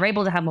reasons they're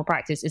able to have more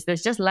practice is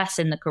there's just less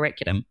in the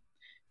curriculum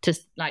to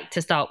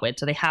start with.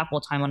 So they have more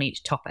time on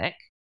each topic.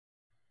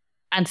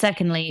 And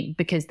secondly,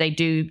 because they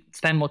do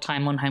spend more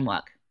time on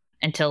homework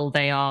until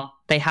they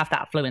have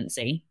that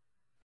fluency,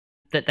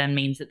 that then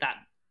means that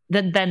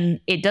then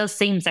it does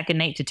seem second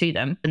nature to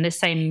them. And this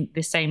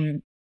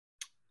same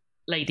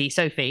lady,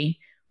 Sophie,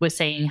 was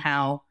saying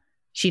how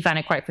she found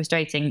it quite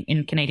frustrating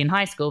in Canadian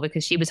high school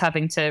because she was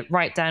having to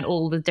write down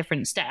all the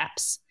different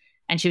steps,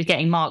 and she was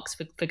getting marks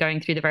for going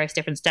through the various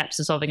different steps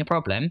of solving a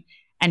problem.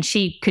 And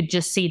she could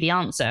just see the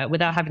answer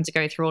without having to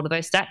go through all of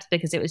those steps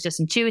because it was just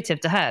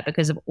intuitive to her,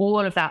 because of all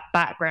of that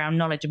background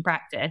knowledge and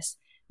practice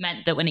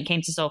meant that when it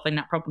came to solving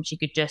that problem, she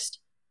could just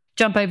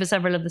jump over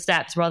several of the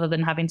steps rather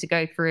than having to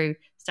go through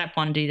step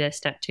 1, do this,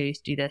 step 2,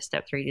 do this,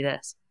 step 3, do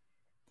this.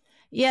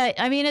 Yeah,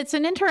 I mean, it's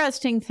an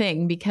interesting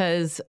thing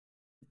because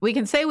we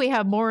can say we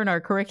have more in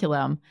our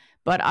curriculum,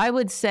 but I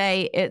would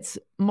say it's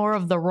more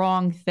of the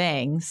wrong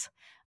things.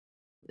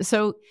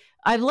 So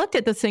I've looked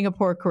at the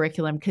Singapore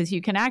curriculum because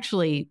you can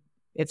actually,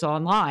 it's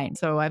online.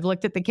 So I've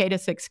looked at the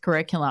K-6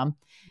 curriculum.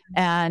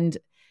 And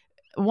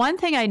one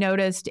thing I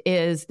noticed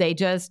is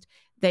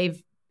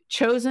they've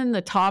chosen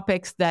the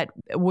topics that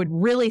would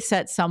really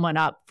set someone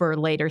up for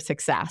later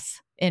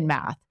success in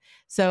math.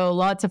 So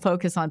lots of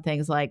focus on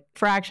things like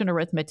fraction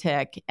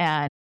arithmetic,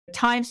 and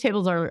times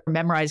tables are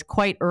memorized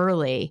quite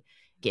early.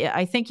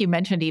 I think you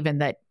mentioned even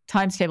that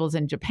times tables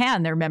in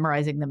Japan, they're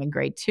memorizing them in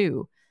grade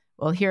 2.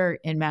 Well, here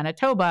in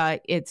Manitoba,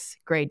 it's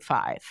grade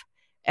 5.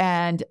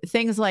 And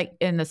things like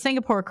in the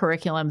Singapore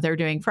curriculum, they're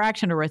doing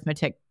fraction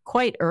arithmetic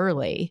quite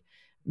early,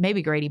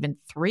 maybe grade even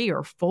 3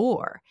 or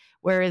 4.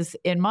 Whereas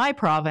in my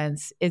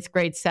province, it's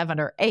grade 7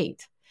 or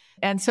 8.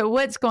 And so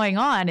what's going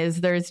on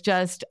is there's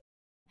just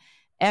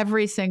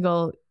every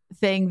single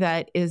thing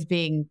that is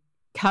being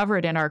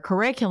covered in our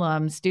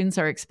curriculum, students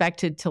are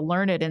expected to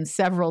learn it in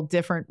several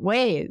different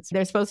ways.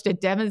 They're supposed to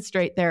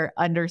demonstrate their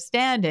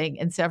understanding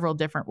in several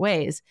different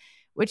ways,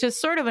 which is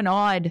sort of an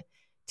odd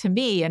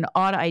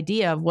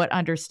idea of what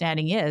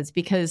understanding is,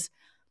 because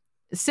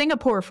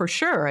Singapore, for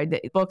sure,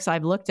 the books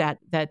I've looked at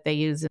that they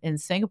use in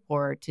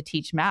Singapore to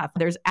teach math,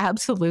 there's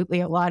absolutely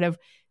a lot of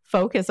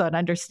focus on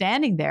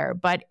understanding there,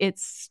 but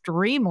it's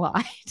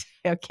streamlined.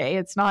 Okay.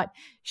 It's not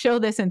show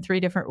this in 3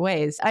 different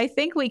ways. I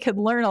think we could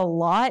learn a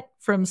lot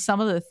from some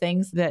of the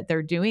things that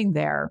they're doing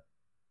there.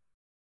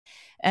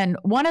 And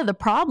one of the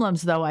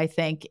problems, though, I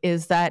think,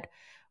 is that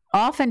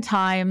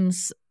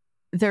oftentimes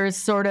there's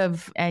sort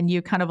of, and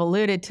you kind of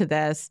alluded to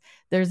this,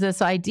 there's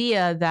this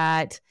idea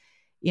that,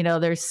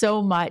 there's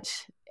so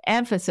much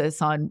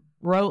emphasis on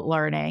rote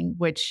learning,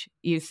 which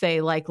you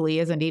say likely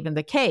isn't even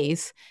the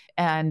case,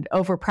 and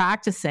over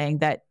practicing,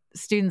 that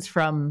students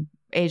from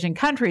Asian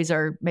countries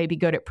are maybe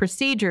good at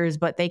procedures,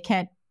 but they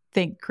can't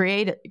think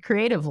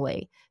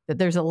creatively, that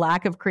there's a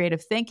lack of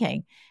creative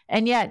thinking.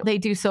 And yet they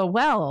do so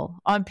well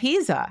on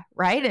PISA,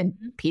 right? And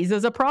PISA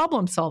is a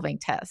problem-solving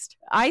test.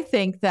 I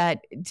think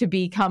that to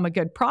become a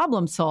good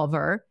problem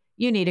solver,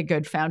 you need a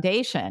good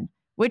foundation,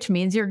 which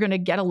means you're going to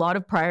get a lot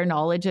of prior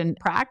knowledge and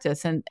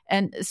practice.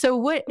 And so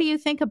what do you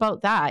think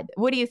about that?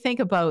 What do you think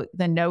about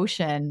the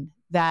notion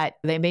that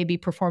they may be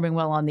performing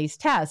well on these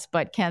tests,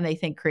 but can they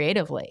think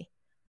creatively?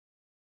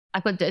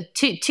 I've got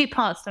two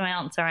parts to my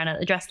answer and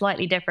address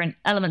slightly different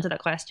elements of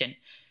that question.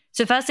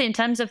 So firstly, in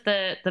terms of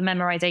the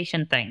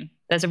memorization thing,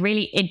 there's a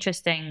really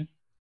interesting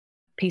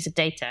piece of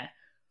data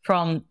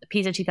from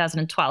PISA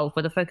 2012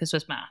 where the focus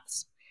was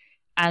maths.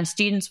 And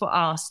students were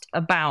asked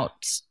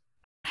about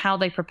how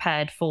they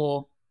prepared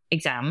for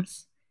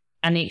exams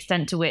and the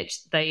extent to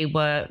which they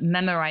were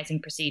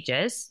memorizing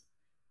procedures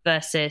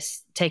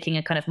versus taking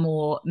a kind of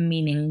more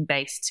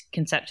meaning-based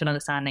conceptual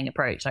understanding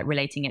approach, like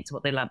relating it to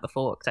what they learned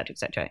before, et cetera, et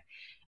cetera.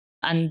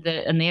 And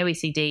the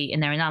OECD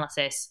in their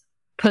analysis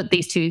put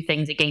these two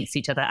things against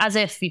each other as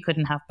if you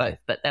couldn't have both,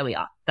 but there we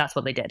are. That's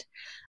what they did.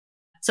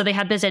 So they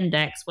had this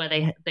index where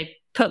they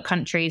put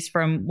countries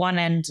from one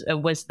end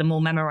was the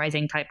more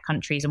memorizing type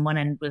countries and one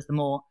end was the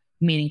more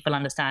meaningful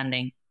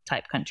understanding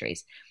type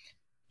countries.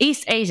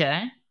 East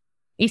Asian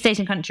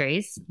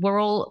countries were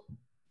all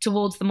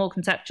towards the more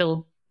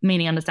conceptual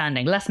meaning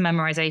understanding, less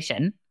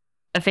memorization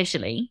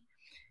officially,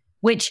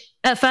 which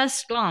at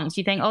first glance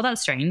you think, oh,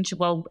 that's strange.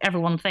 Well,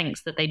 everyone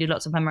thinks that they do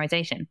lots of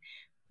memorization.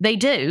 They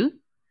do,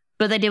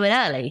 but they do it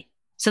early.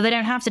 So they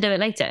don't have to do it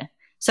later.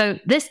 So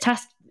this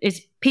test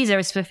PISA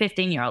is for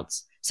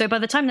 15-year-olds. So by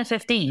the time they're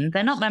 15,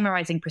 they're not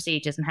memorizing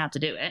procedures and how to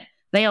do it.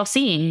 They are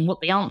seeing what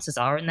the answers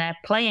are and they're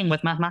playing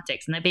with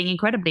mathematics and they're being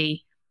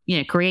incredibly,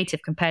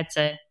 creative compared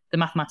to the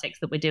mathematics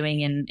that we're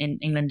doing in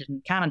England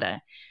and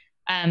Canada.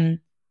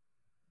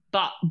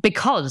 But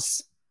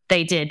because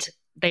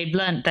they've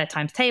learned their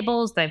times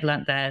tables, they've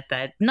learned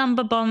their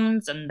number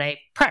bonds, and they've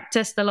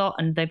practiced a lot,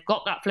 and they've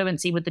got that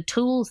fluency with the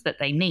tools that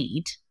they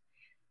need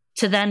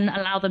to then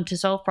allow them to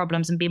solve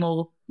problems and be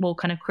more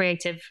kind of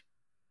creative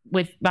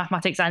with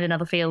mathematics and in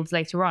other fields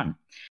later on.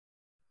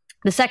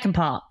 The second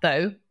part,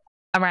 though,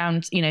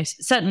 around,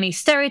 certainly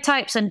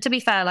stereotypes, and to be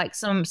fair, like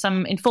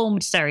some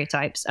informed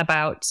stereotypes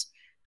about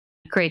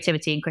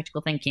creativity and critical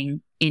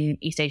thinking in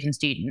East Asian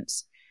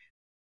students.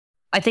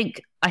 I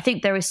think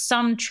there is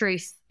some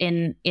truth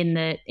in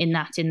that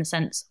in the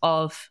sense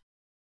of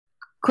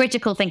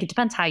critical thinking. It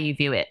depends how you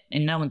view it,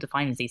 and no one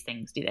defines these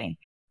things, do they?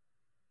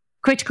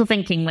 Critical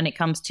thinking when it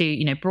comes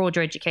to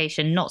broader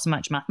education, not so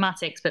much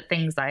mathematics, but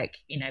things like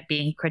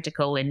being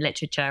critical in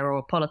literature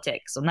or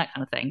politics and that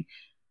kind of thing.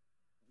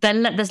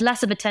 There's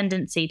less of a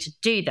tendency to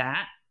do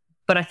that,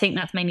 but I think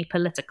that's mainly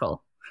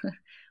political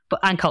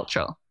and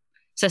cultural.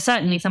 So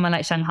certainly somewhere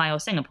like Shanghai or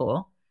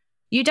Singapore,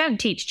 you don't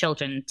teach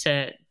children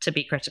to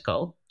be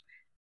critical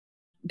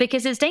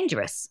because it's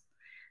dangerous.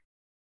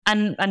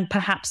 And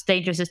perhaps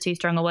dangerous is too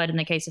strong a word in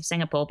the case of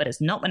Singapore, but it's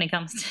not when it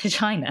comes to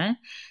China.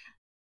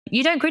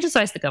 You don't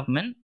criticize the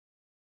government.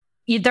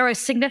 there are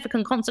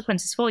significant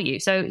consequences for you.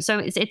 So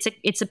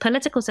it's a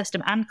political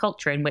system and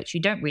culture in which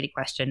you don't really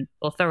question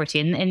authority.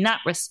 And in that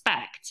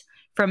respect,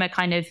 from a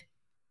kind of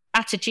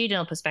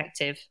attitudinal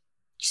perspective,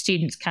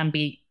 students can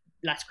be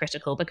less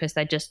critical because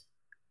they're just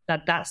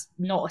that's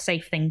not a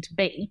safe thing to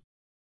be.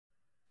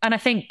 And I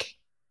think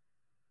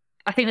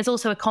there's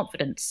also a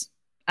confidence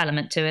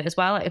element to it as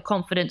well, like a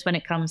confidence when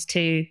it comes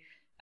to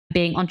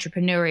being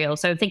entrepreneurial.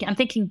 So I'm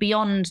thinking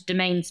beyond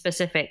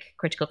domain-specific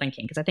critical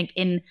thinking, because I think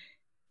in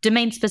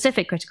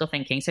domain-specific critical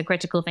thinking, so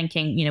critical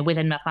thinking,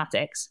 within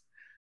mathematics,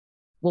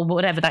 well,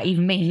 whatever that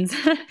even means,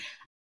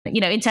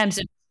 in terms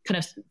of kind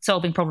of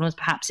solving problems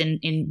perhaps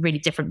in really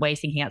different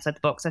ways, thinking outside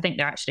the box, I think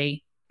they're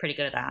actually pretty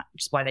good at that,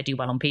 which is why they do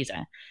well on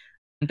PISA,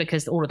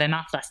 because all of their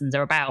math lessons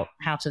are about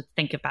how to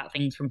think about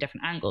things from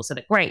different angles. So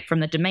they're great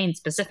from the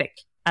domain-specific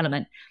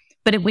element.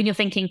 But when you're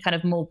thinking kind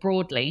of more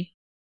broadly,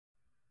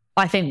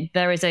 I think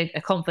there is a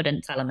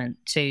confidence element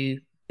to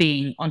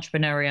being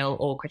entrepreneurial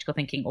or critical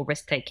thinking or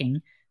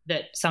risk-taking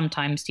that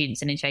sometimes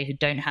students in initiated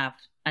don't have.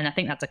 And I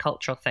think that's a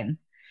cultural thing.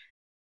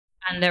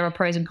 And there are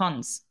pros and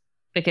cons,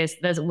 because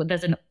there's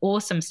an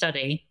awesome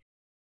study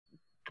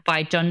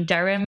by John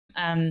Derham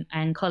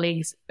and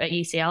colleagues at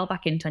UCL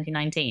back in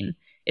 2019.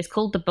 It's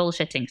called the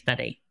bullshitting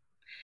study.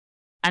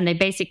 And they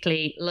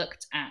basically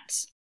looked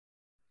at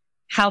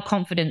how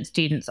confident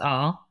students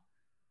are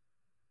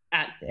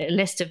at a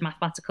list of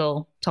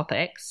mathematical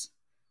topics,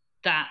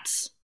 that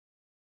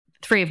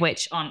 3 of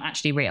which aren't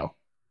actually real.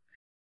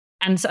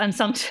 And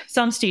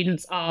some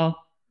students are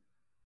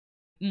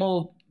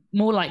more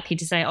likely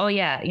to say, oh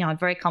yeah, I'm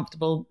very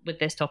comfortable with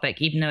this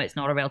topic, even though it's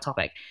not a real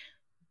topic.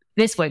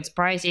 This won't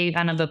surprise you.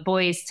 And other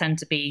boys tend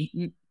to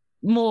be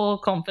more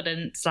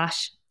confident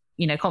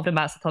confident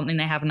about something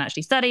they haven't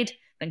actually studied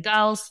than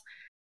girls.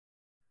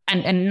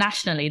 And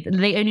nationally,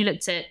 they only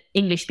looked at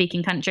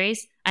English-speaking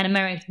countries, and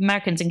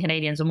Americans and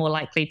Canadians were more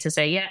likely to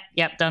say,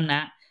 yep, done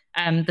that.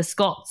 The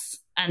Scots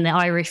and the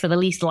Irish were the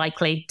least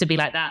likely to be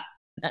like that.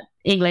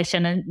 English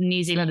and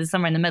New Zealand is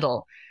somewhere in the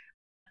middle.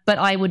 But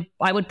I would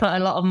put a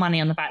lot of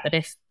money on the fact that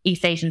if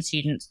East Asian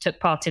students took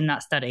part in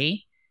that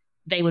study,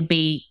 they would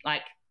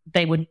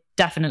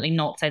definitely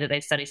not say that they'd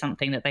studied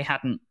something that they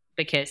hadn't,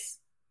 because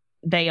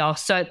they are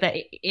so that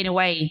in a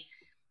way,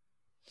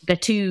 the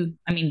two,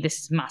 this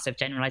is massive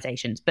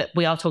generalizations, but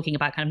we are talking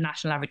about kind of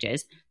national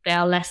averages. They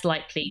are less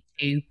likely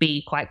to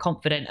be quite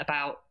confident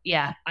about,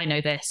 I know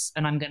this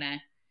and I'm going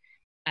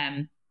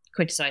to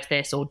criticize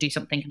this or do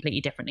something completely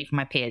differently from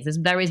my peers.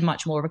 There is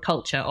much more of a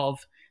culture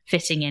of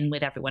fitting in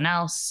with everyone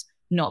else,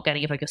 not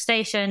getting a bigger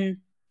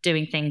station,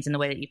 doing things in the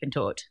way that you've been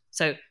taught.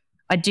 So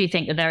I do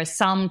think that there is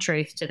some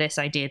truth to this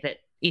idea that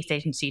East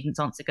Asian students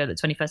aren't so good at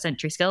 21st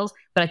century skills,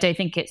 but I don't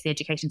think it's the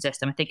education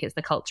system. I think it's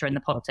the culture and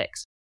the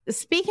politics.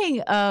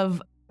 Speaking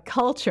of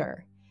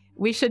culture,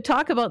 we should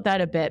talk about that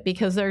a bit,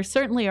 because there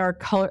certainly are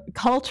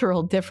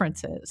cultural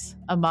differences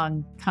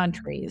among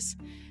countries.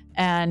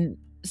 And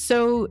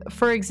so,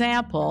 for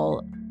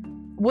example,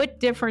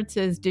 what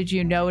differences did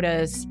you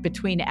notice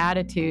between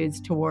attitudes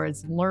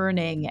towards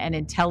learning and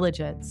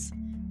intelligence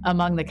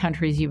among the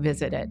countries you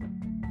visited?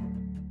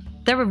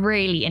 There were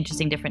really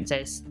interesting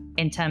differences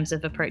in terms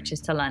of approaches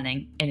to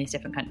learning in these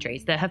different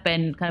countries. There have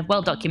been kind of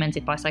well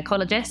documented by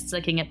psychologists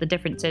looking at the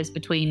differences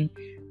between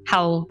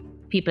how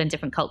people in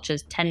different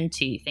cultures tend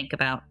to think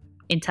about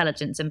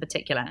intelligence in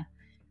particular.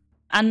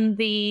 And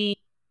the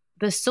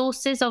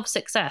sources of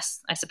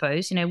success, I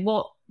suppose,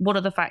 what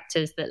are the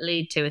factors that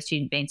lead to a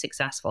student being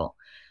successful?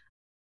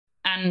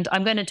 And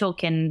I'm going to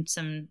talk in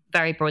some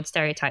very broad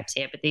stereotypes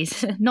here, but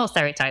these not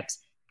stereotypes,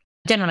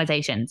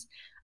 generalizations.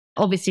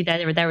 Obviously,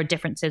 there are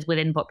differences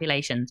within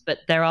populations, but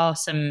there are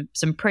some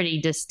pretty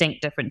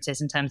distinct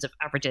differences in terms of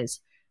averages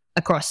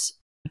across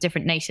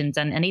different nations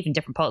and even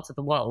different parts of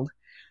the world.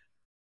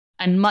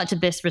 And much of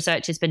this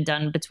research has been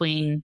done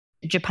between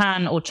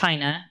Japan or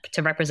China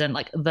to represent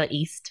like the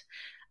East,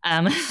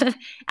 and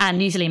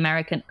usually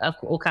American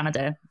or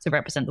Canada to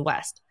represent the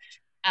West.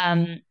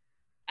 And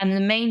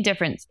the main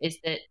difference is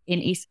that in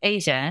East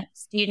Asia,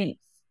 students,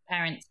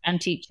 parents,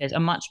 and teachers are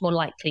much more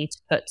likely to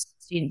put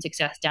student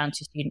success down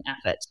to student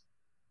effort,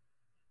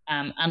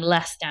 and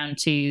less down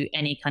to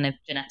any kind of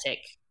genetic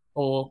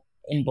or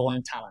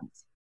inborn talent.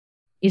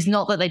 It's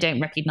not that they don't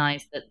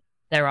recognize that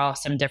there are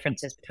some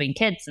differences between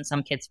kids, and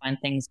some kids find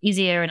things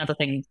easier and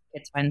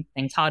kids find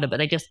things harder, but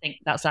they just think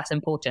that's less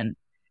important.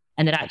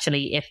 And that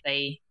actually, if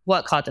they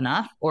work hard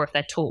enough or if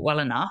they're taught well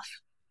enough,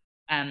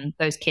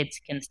 those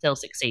kids can still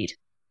succeed.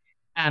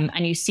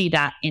 And you see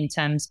that in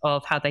terms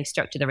of how they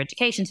structure their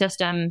education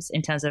systems,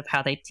 in terms of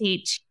how they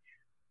teach.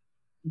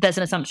 There's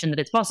an assumption that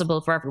it's possible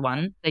for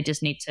everyone. They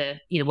just need to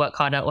either work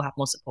harder or have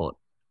more support.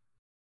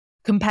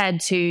 Compared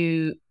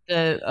to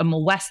a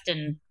more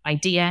Western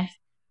idea,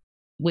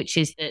 which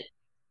is that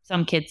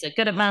some kids are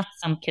good at math,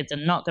 some kids are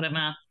not good at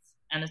math,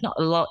 and there's not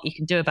a lot you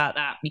can do about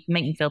that. You can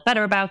make them feel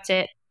better about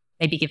it,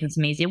 maybe give them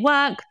some easier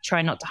work,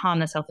 try not to harm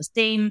their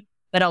self-esteem,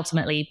 but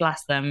ultimately,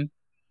 bless them,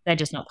 they're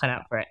just not cut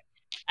out for it.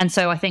 And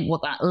so I think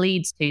what that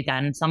leads to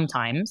then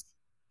sometimes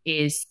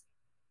is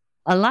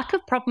a lack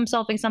of problem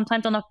solving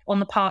sometimes on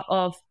the part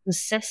of the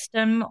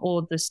system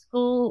or the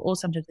school or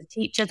sometimes the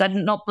teachers.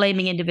 I'm not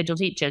blaming individual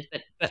teachers,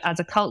 but as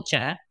a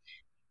culture,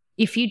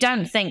 if you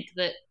don't think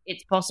that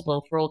it's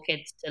possible for all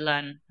kids to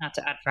learn how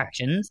to add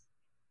fractions,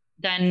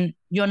 then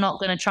you're not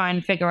going to try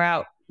and figure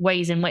out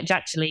ways in which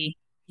actually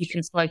you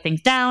can slow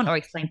things down or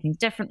explain things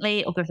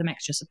differently or give them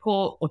extra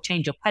support or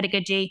change your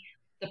pedagogy.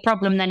 The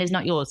problem then is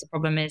not yours. The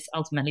problem is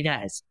ultimately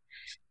theirs.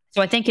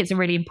 So I think it's a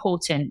really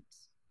important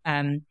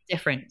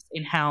difference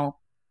in how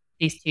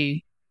these two,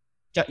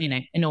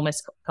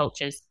 enormous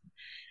cultures.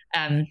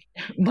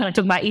 When I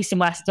talk about East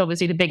and West, it's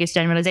obviously the biggest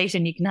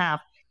generalization you can have.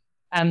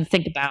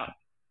 Think about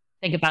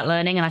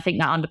learning, and I think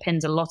that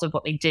underpins a lot of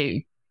what they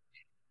do.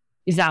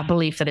 Is our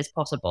belief that it's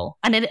possible,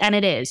 and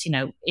it is.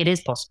 It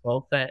is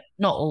possible for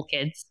not all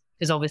kids,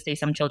 because obviously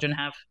some children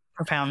have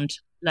profound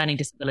learning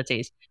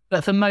disabilities.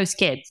 But for most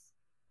kids,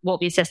 what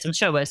these systems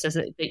show us is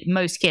that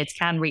most kids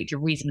can reach a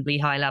reasonably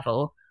high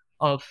level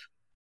of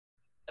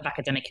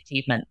academic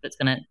achievement that's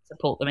going to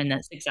support them in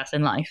their success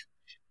in life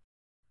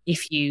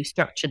if you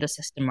structure the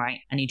system right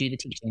and you do the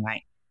teaching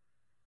right.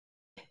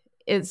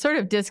 It's sort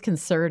of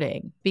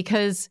disconcerting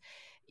because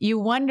you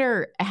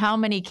wonder how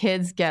many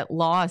kids get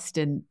lost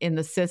in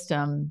the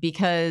system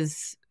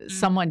because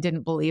someone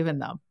didn't believe in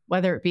them,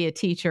 whether it be a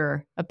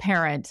teacher, a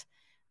parent.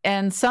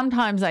 And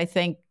sometimes I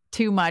think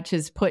too much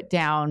is put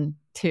down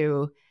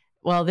to,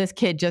 well, this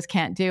kid just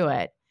can't do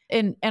it.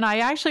 And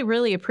I actually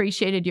really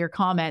appreciated your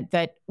comment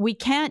that we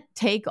can't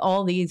take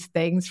all these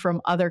things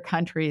from other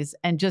countries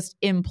and just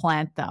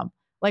implant them.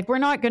 Like, we're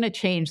not going to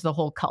change the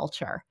whole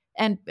culture.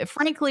 And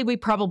frankly, we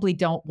probably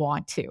don't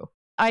want to.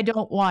 I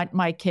don't want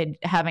my kid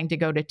having to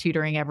go to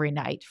tutoring every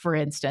night, for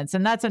instance.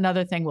 And that's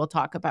another thing we'll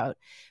talk about.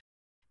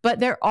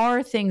 But there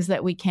are things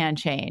that we can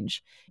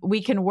change.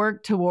 We can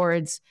work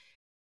towards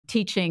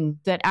teaching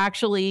that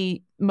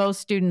actually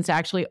most students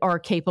actually are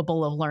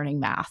capable of learning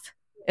math,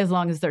 as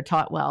long as they're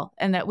taught well,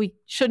 and that we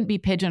shouldn't be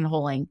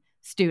pigeonholing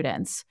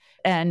students.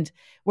 And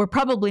we're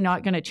probably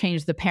not going to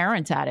change the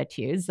parents'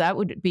 attitudes. That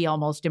would be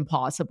almost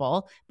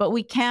impossible. But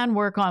we can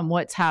work on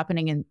what's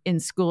happening in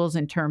schools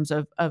in terms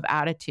of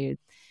attitude.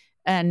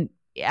 And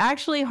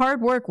actually,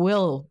 hard work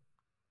will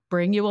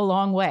bring you a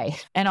long way.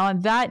 And on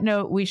that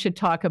note, we should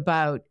talk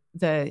about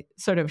the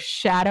sort of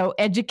shadow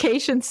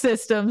education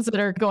systems that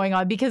are going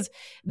on, because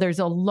there's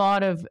a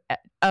lot of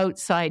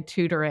outside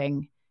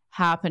tutoring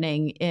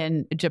happening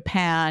in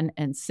Japan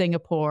and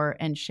Singapore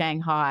and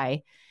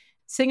Shanghai.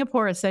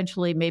 Singapore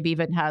essentially maybe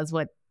even has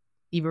what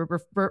you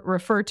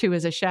refer to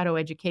as a shadow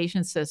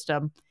education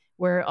system,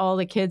 where all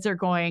the kids are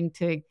going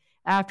to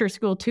after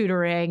school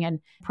tutoring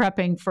and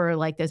prepping for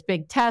like this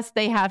big test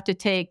they have to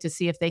take to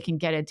see if they can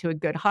get into a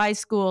good high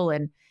school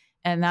and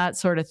that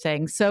sort of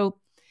thing. So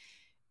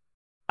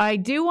I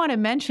do want to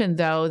mention,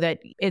 though, that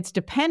it's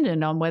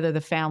dependent on whether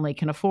the family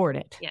can afford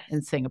it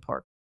in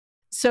Singapore.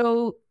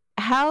 So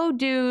how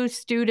do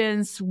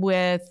students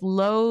with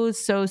low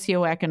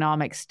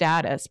socioeconomic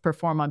status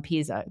perform on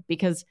PISA?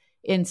 Because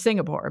in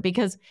Singapore,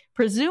 because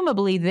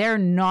presumably they're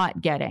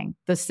not getting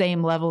the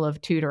same level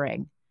of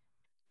tutoring.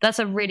 That's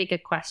a really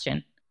good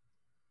question.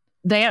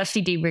 They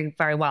actually do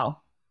very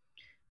well.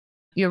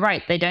 You're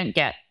right. They don't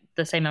get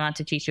the same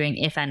amount of tutoring,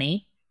 if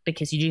any,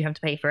 because you do have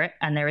to pay for it.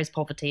 And there is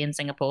poverty in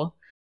Singapore.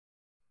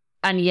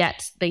 And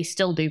yet they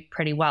still do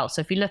pretty well. So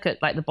if you look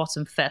at like the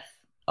bottom fifth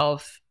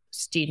of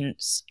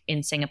students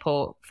in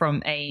Singapore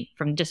from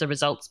just a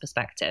results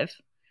perspective,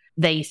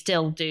 they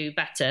still do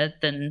better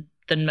than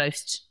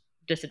most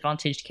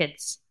disadvantaged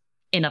kids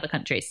in other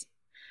countries.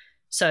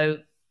 So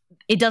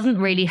it doesn't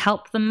really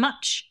help them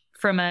much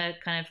from a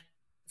kind of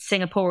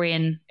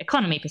Singaporean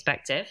economy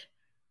perspective,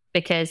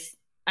 because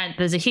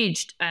there's a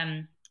huge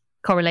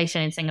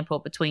correlation in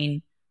Singapore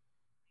between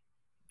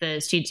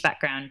the student's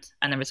background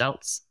and the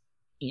results.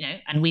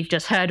 And we've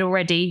just heard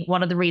already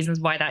one of the reasons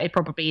why that it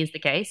probably is the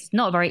case. It's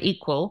not a very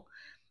equal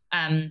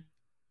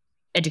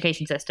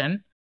education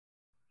system.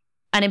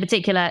 And in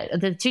particular,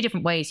 there are two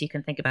different ways you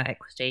can think about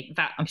equity. In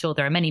fact, I'm sure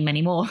there are many,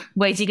 many more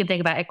ways you can think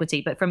about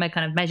equity, but from a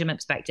kind of measurement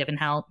perspective and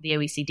how the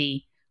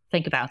OECD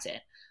think about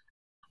it.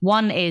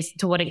 One is,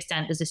 to what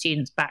extent does the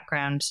student's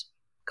background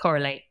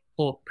correlate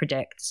or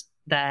predict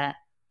their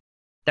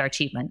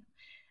achievement?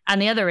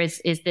 And the other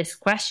is this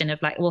question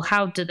of like, well,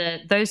 how do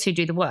those who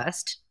do the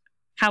worst,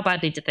 how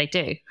badly did they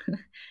do?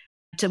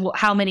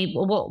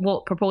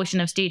 What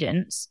proportion of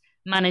students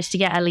manage to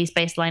get at least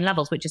baseline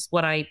levels, which is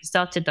what I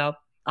started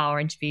our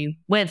interview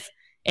with,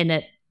 in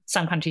that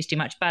some countries do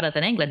much better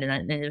than England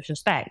in this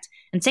respect.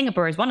 And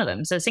Singapore is one of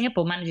them. So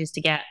Singapore manages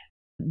to get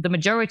the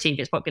majority of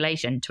its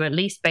population to at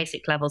least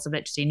basic levels of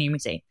literacy and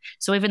numeracy.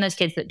 So even those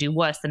kids that do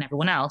worse than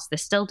everyone else, they're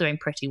still doing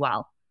pretty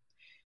well,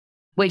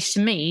 which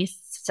to me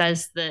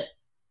says that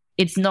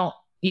it's not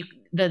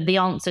the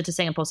answer to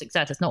Singapore's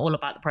success. It's not all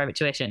about the private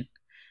tuition.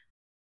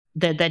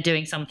 They're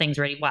doing some things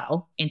really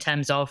well in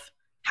terms of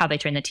how they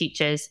train their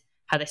teachers,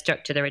 how they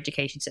structure their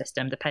education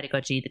system, the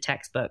pedagogy, the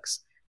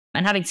textbooks,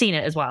 and having seen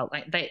it as well,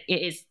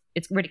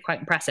 it's really quite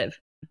impressive.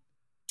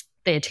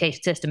 The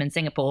education system in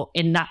Singapore,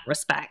 in that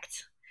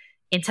respect,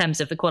 in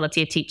terms of the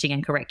quality of teaching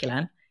and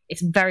curriculum.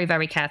 It's very,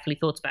 very carefully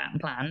thought about and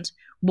planned.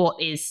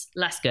 What is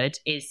less good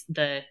is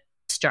the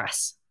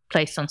stress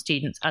placed on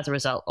students as a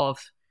result of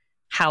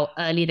how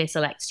early they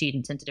select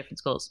students into different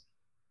schools.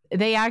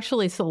 They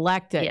actually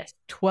select at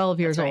 12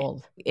 years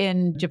old.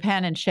 In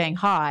Japan and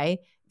Shanghai,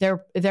 they're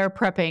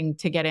prepping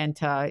to get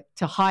into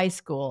high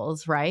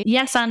schools, right?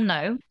 Yes and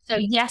no. So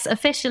yes,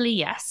 officially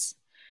yes.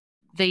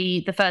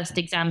 The first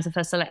exams, the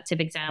first selective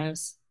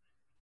exams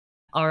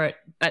are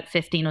at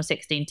 15 or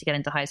 16 to get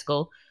into high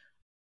school.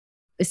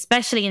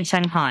 Especially in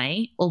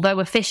Shanghai, although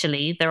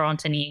officially there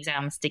aren't any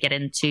exams to get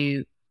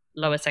into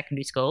lower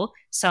secondary school,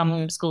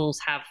 some schools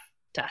have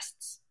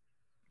tests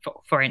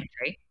for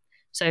entry.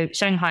 So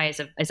Shanghai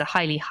is a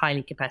highly,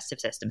 highly competitive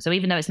system. So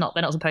even though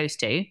they're not supposed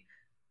to,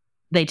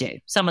 they do.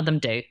 Some of them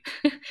do.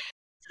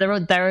 So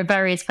there are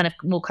various kind of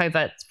more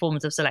covert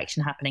forms of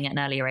selection happening at an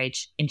earlier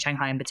age in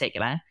Shanghai in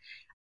particular.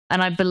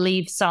 And I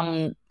believe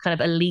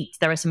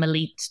there are some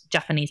elite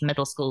Japanese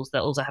middle schools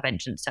that also have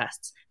entrance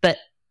tests. But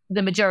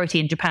the majority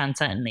in Japan,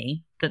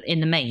 certainly, that in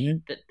the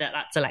main, that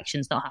selection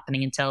is not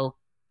happening until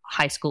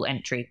high school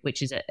entry,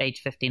 which is at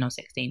age 15 or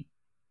 16.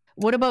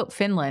 What about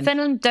Finland?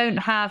 Finland don't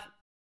have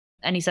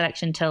any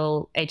selection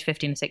till age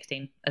 15 or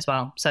 16 as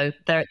well. So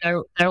they're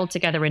all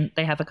together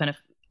they have a kind of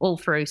all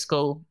through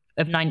school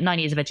of 9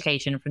 years of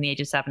education from the age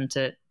of 7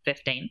 to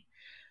 15.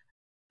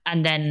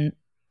 And then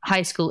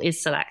high school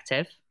is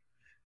selective,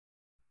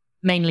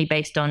 mainly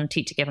based on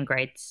teacher given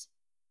grades,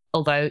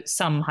 although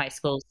some high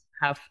schools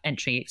have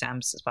entry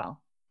exams as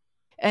well.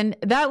 And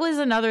that was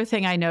another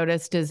thing I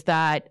noticed, is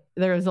that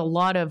there's a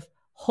lot of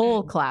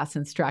whole class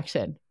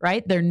instruction,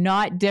 right? They're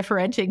not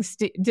differentiating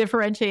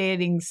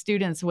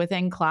students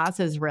within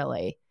classes,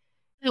 really.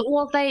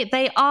 Well,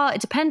 they are.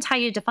 It depends how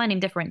you're defining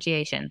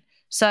differentiation.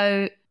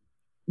 So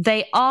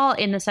they are,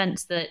 in the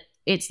sense that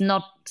it's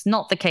not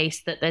the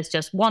case that there's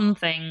just one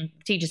thing.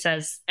 The teacher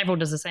says everyone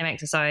does the same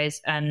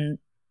exercise, and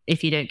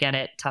if you don't get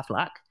it, tough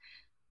luck.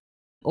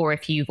 Or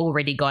if you've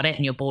already got it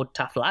and you're bored,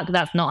 tough luck.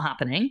 That's not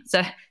happening.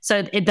 So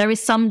there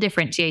is some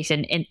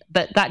differentiation,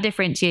 but that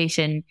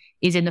differentiation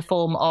is in the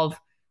form of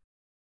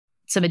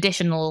some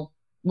additional,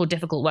 more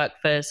difficult work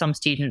for some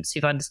students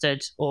who've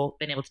understood or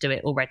been able to do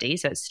it already.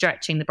 So it's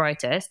stretching the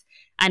brightest,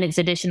 and it's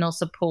additional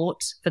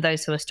support for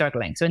those who are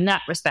struggling. So in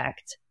that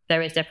respect,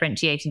 there is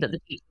differentiation that the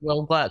teacher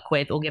will work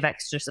with or give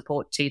extra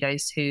support to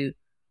those who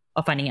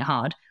are finding it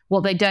hard.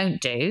 What they don't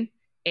do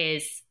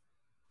is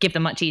give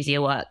them much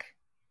easier work.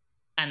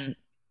 And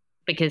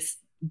because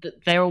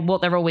they're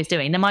always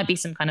doing, there might be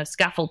some kind of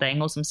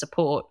scaffolding or some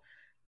support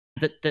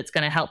that's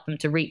going to help them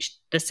to reach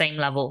the same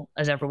level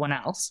as everyone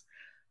else.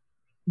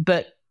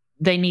 But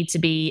they need to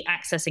be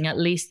accessing at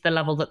least the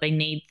level that they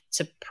need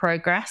to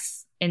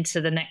progress into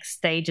the next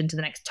stage, into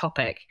the next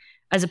topic,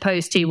 as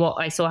opposed to what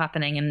I saw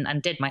happening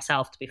and did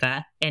myself, to be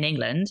fair, in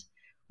England,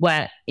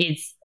 where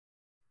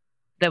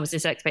there was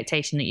this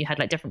expectation that you had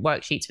like different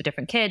worksheets for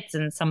different kids,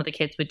 and some of the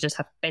kids would just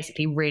have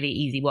basically really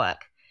easy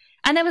work.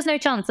 And there was no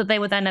chance that they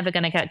were then ever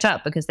going to catch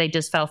up, because they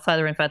just fell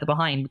further and further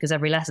behind, because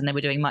every lesson they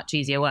were doing much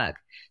easier work.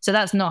 So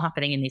that's not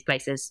happening in these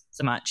places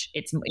so much.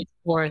 It's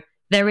more,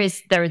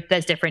 there's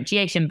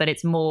differentiation, but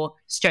it's more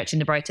stretching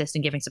the brightest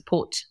and giving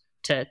support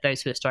to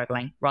those who are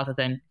struggling rather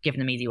than giving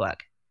them easy work.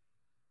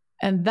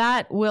 And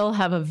that will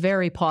have a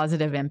very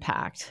positive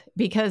impact,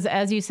 because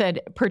as you said,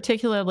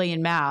 particularly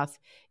in math,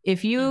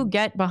 if you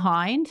get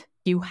behind,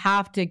 you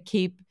have to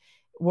keep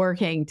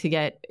working to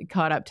get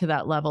caught up to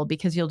that level,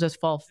 because you'll just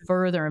fall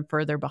further and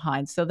further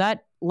behind. So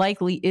that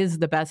likely is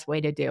the best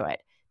way to do it,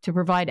 to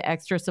provide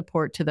extra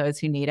support to those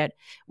who need it,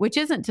 which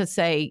isn't to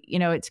say,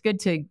 it's good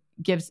to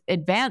give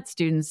advanced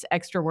students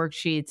extra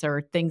worksheets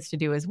or things to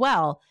do as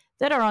well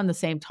that are on the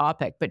same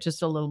topic, but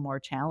just a little more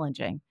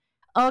challenging.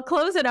 I'll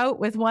close it out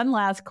with one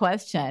last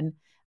question.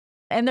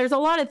 And there's a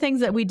lot of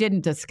things that we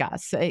didn't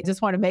discuss. I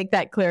just want to make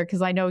that clear,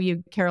 because I know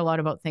you care a lot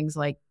about things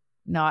like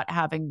not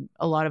having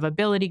a lot of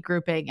ability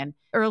grouping and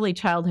early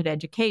childhood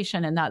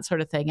education and that sort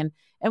of thing.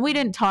 And we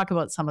didn't talk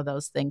about some of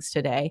those things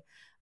today.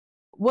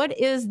 What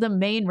is the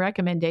main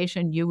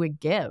recommendation you would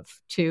give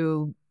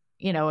to,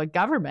 a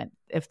government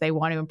if they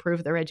want to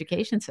improve their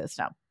education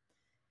system?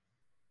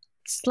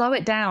 Slow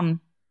it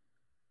down,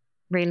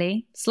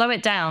 really. Slow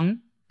it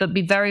down, but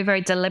be very,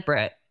 very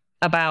deliberate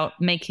about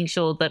making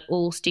sure that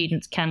all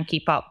students can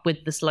keep up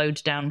with the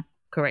slowed down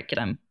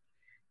curriculum,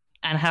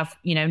 and have,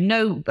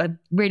 no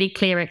really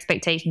clear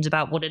expectations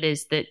about what it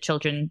is that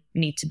children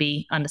need to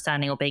be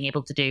understanding or being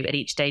able to do at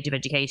each stage of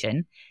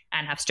education,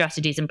 and have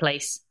strategies in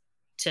place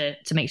to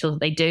make sure that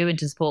they do, and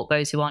to support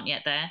those who aren't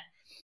yet there,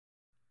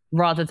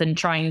 rather than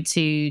trying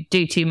to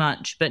do too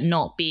much, but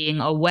not being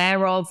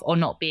aware of or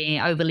not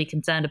being overly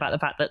concerned about the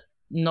fact that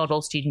not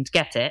all students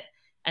get it,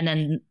 and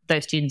then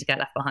those students get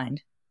left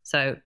behind.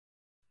 So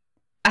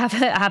I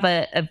have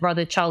a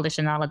rather childish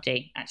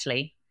analogy,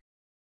 actually,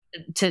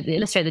 to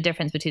illustrate the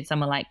difference between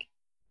someone like,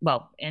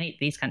 any of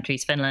these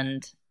countries,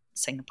 Finland,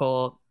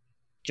 Singapore,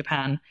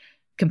 Japan,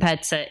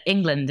 compared to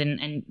England,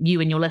 and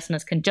you and your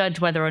listeners can judge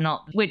whether or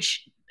not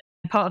which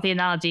part of the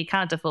analogy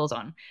kind of falls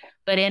on.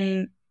 But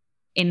in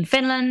in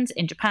Finland,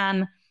 in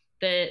Japan,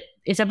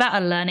 it's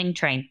about a learning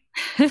train.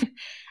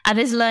 And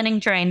this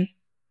learning train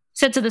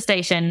sits at the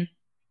station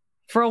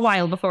for a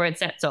while before it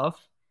sets off,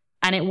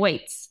 and it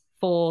waits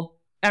for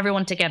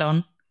everyone to get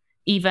on.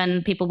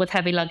 Even people with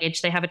heavy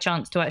luggage, they have a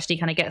chance to actually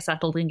kind of get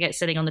settled and get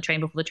sitting on the train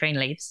before the train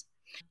leaves.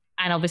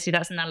 And obviously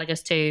that's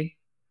analogous to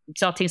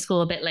starting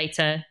school a bit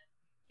later,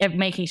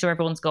 making sure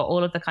everyone's got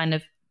all of the kind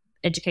of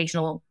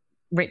educational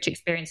rich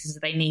experiences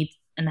that they need,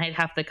 and they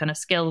have the kind of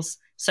skills,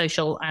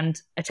 social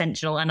and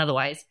attentional and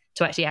otherwise,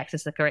 to actually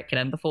access the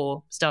curriculum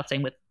before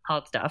starting with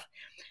hard stuff.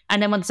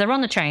 And then once they're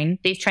on the train,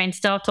 these trains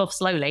start off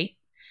slowly,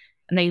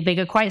 and they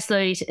go quite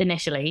slowly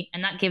initially.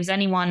 And that gives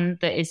anyone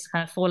that is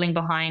kind of falling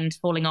behind,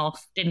 falling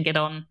off, didn't get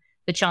on,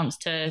 the chance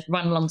to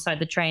run alongside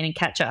the train and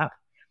catch up.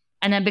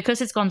 And then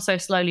because it's gone so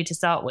slowly to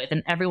start with,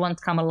 and everyone's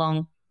come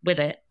along with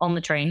it on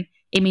the train,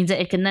 it means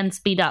that it can then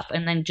speed up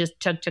and then just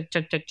chug,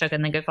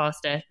 and then go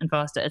faster and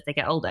faster as they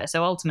get older.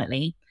 So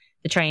ultimately,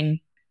 the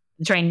train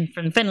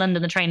from Finland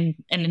and the train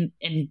in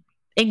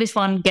English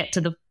one get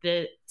to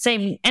the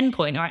same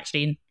endpoint, or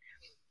actually in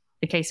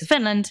the case of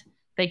Finland,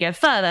 they go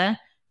further,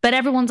 but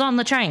everyone's on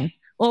the train.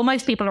 Or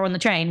most people are on the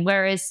train,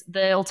 whereas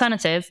the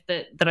alternative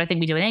that I think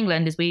we do in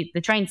England is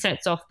the train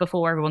sets off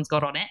before everyone's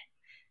got on it.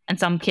 And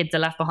some kids are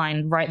left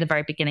behind right at the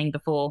very beginning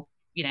before,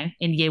 in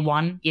year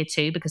 1, year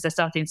 2, because they're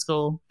starting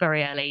school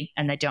very early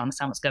and they don't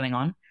understand what's going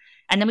on.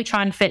 And then we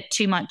try and fit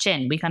too much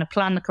in. We kind of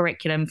plan the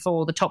curriculum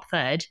for the top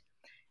third.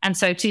 And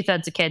so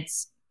 2/3 of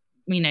kids,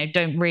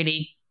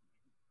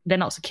 they're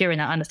not secure in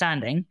that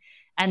understanding.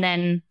 And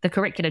then the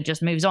curriculum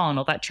just moves on,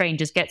 or that train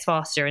just gets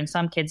faster, and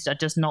some kids are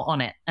just not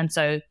on it. And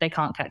so they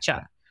can't catch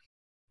up.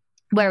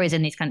 Whereas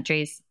in these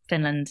countries,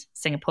 Finland,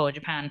 Singapore,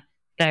 Japan,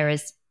 there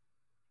is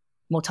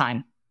more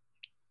time.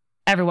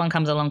 Everyone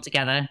comes along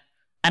together,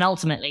 and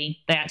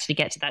ultimately they actually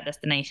get to that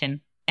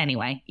destination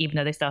anyway, even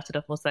though they started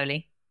off more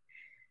slowly.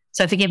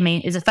 So forgive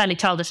me, it's a fairly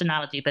childish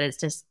analogy, but it's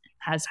just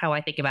how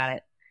I think about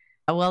it.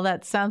 Well,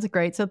 that sounds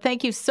great. So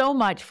thank you so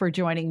much for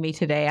joining me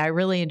today. I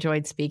really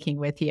enjoyed speaking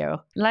with you.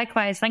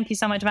 Likewise. Thank you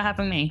so much for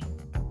having me.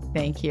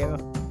 Thank you.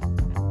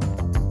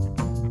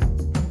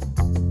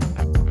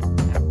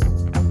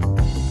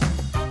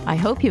 I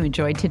hope you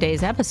enjoyed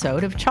today's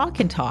episode of Chalk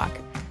and Talk.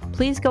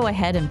 Please go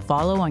ahead and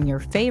follow on your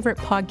favorite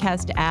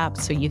podcast app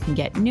so you can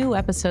get new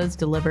episodes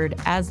delivered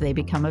as they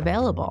become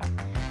available.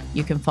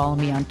 You can follow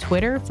me on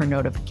Twitter for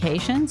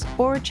notifications,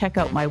 or check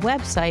out my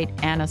website,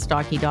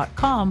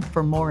 annastocky.com,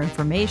 for more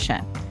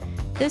information.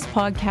 This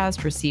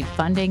podcast received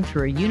funding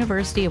through a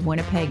University of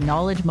Winnipeg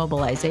Knowledge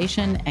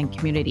Mobilization and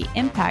Community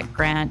Impact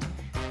Grant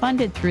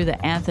funded through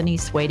the Anthony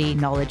Swady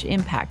Knowledge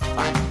Impact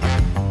Fund.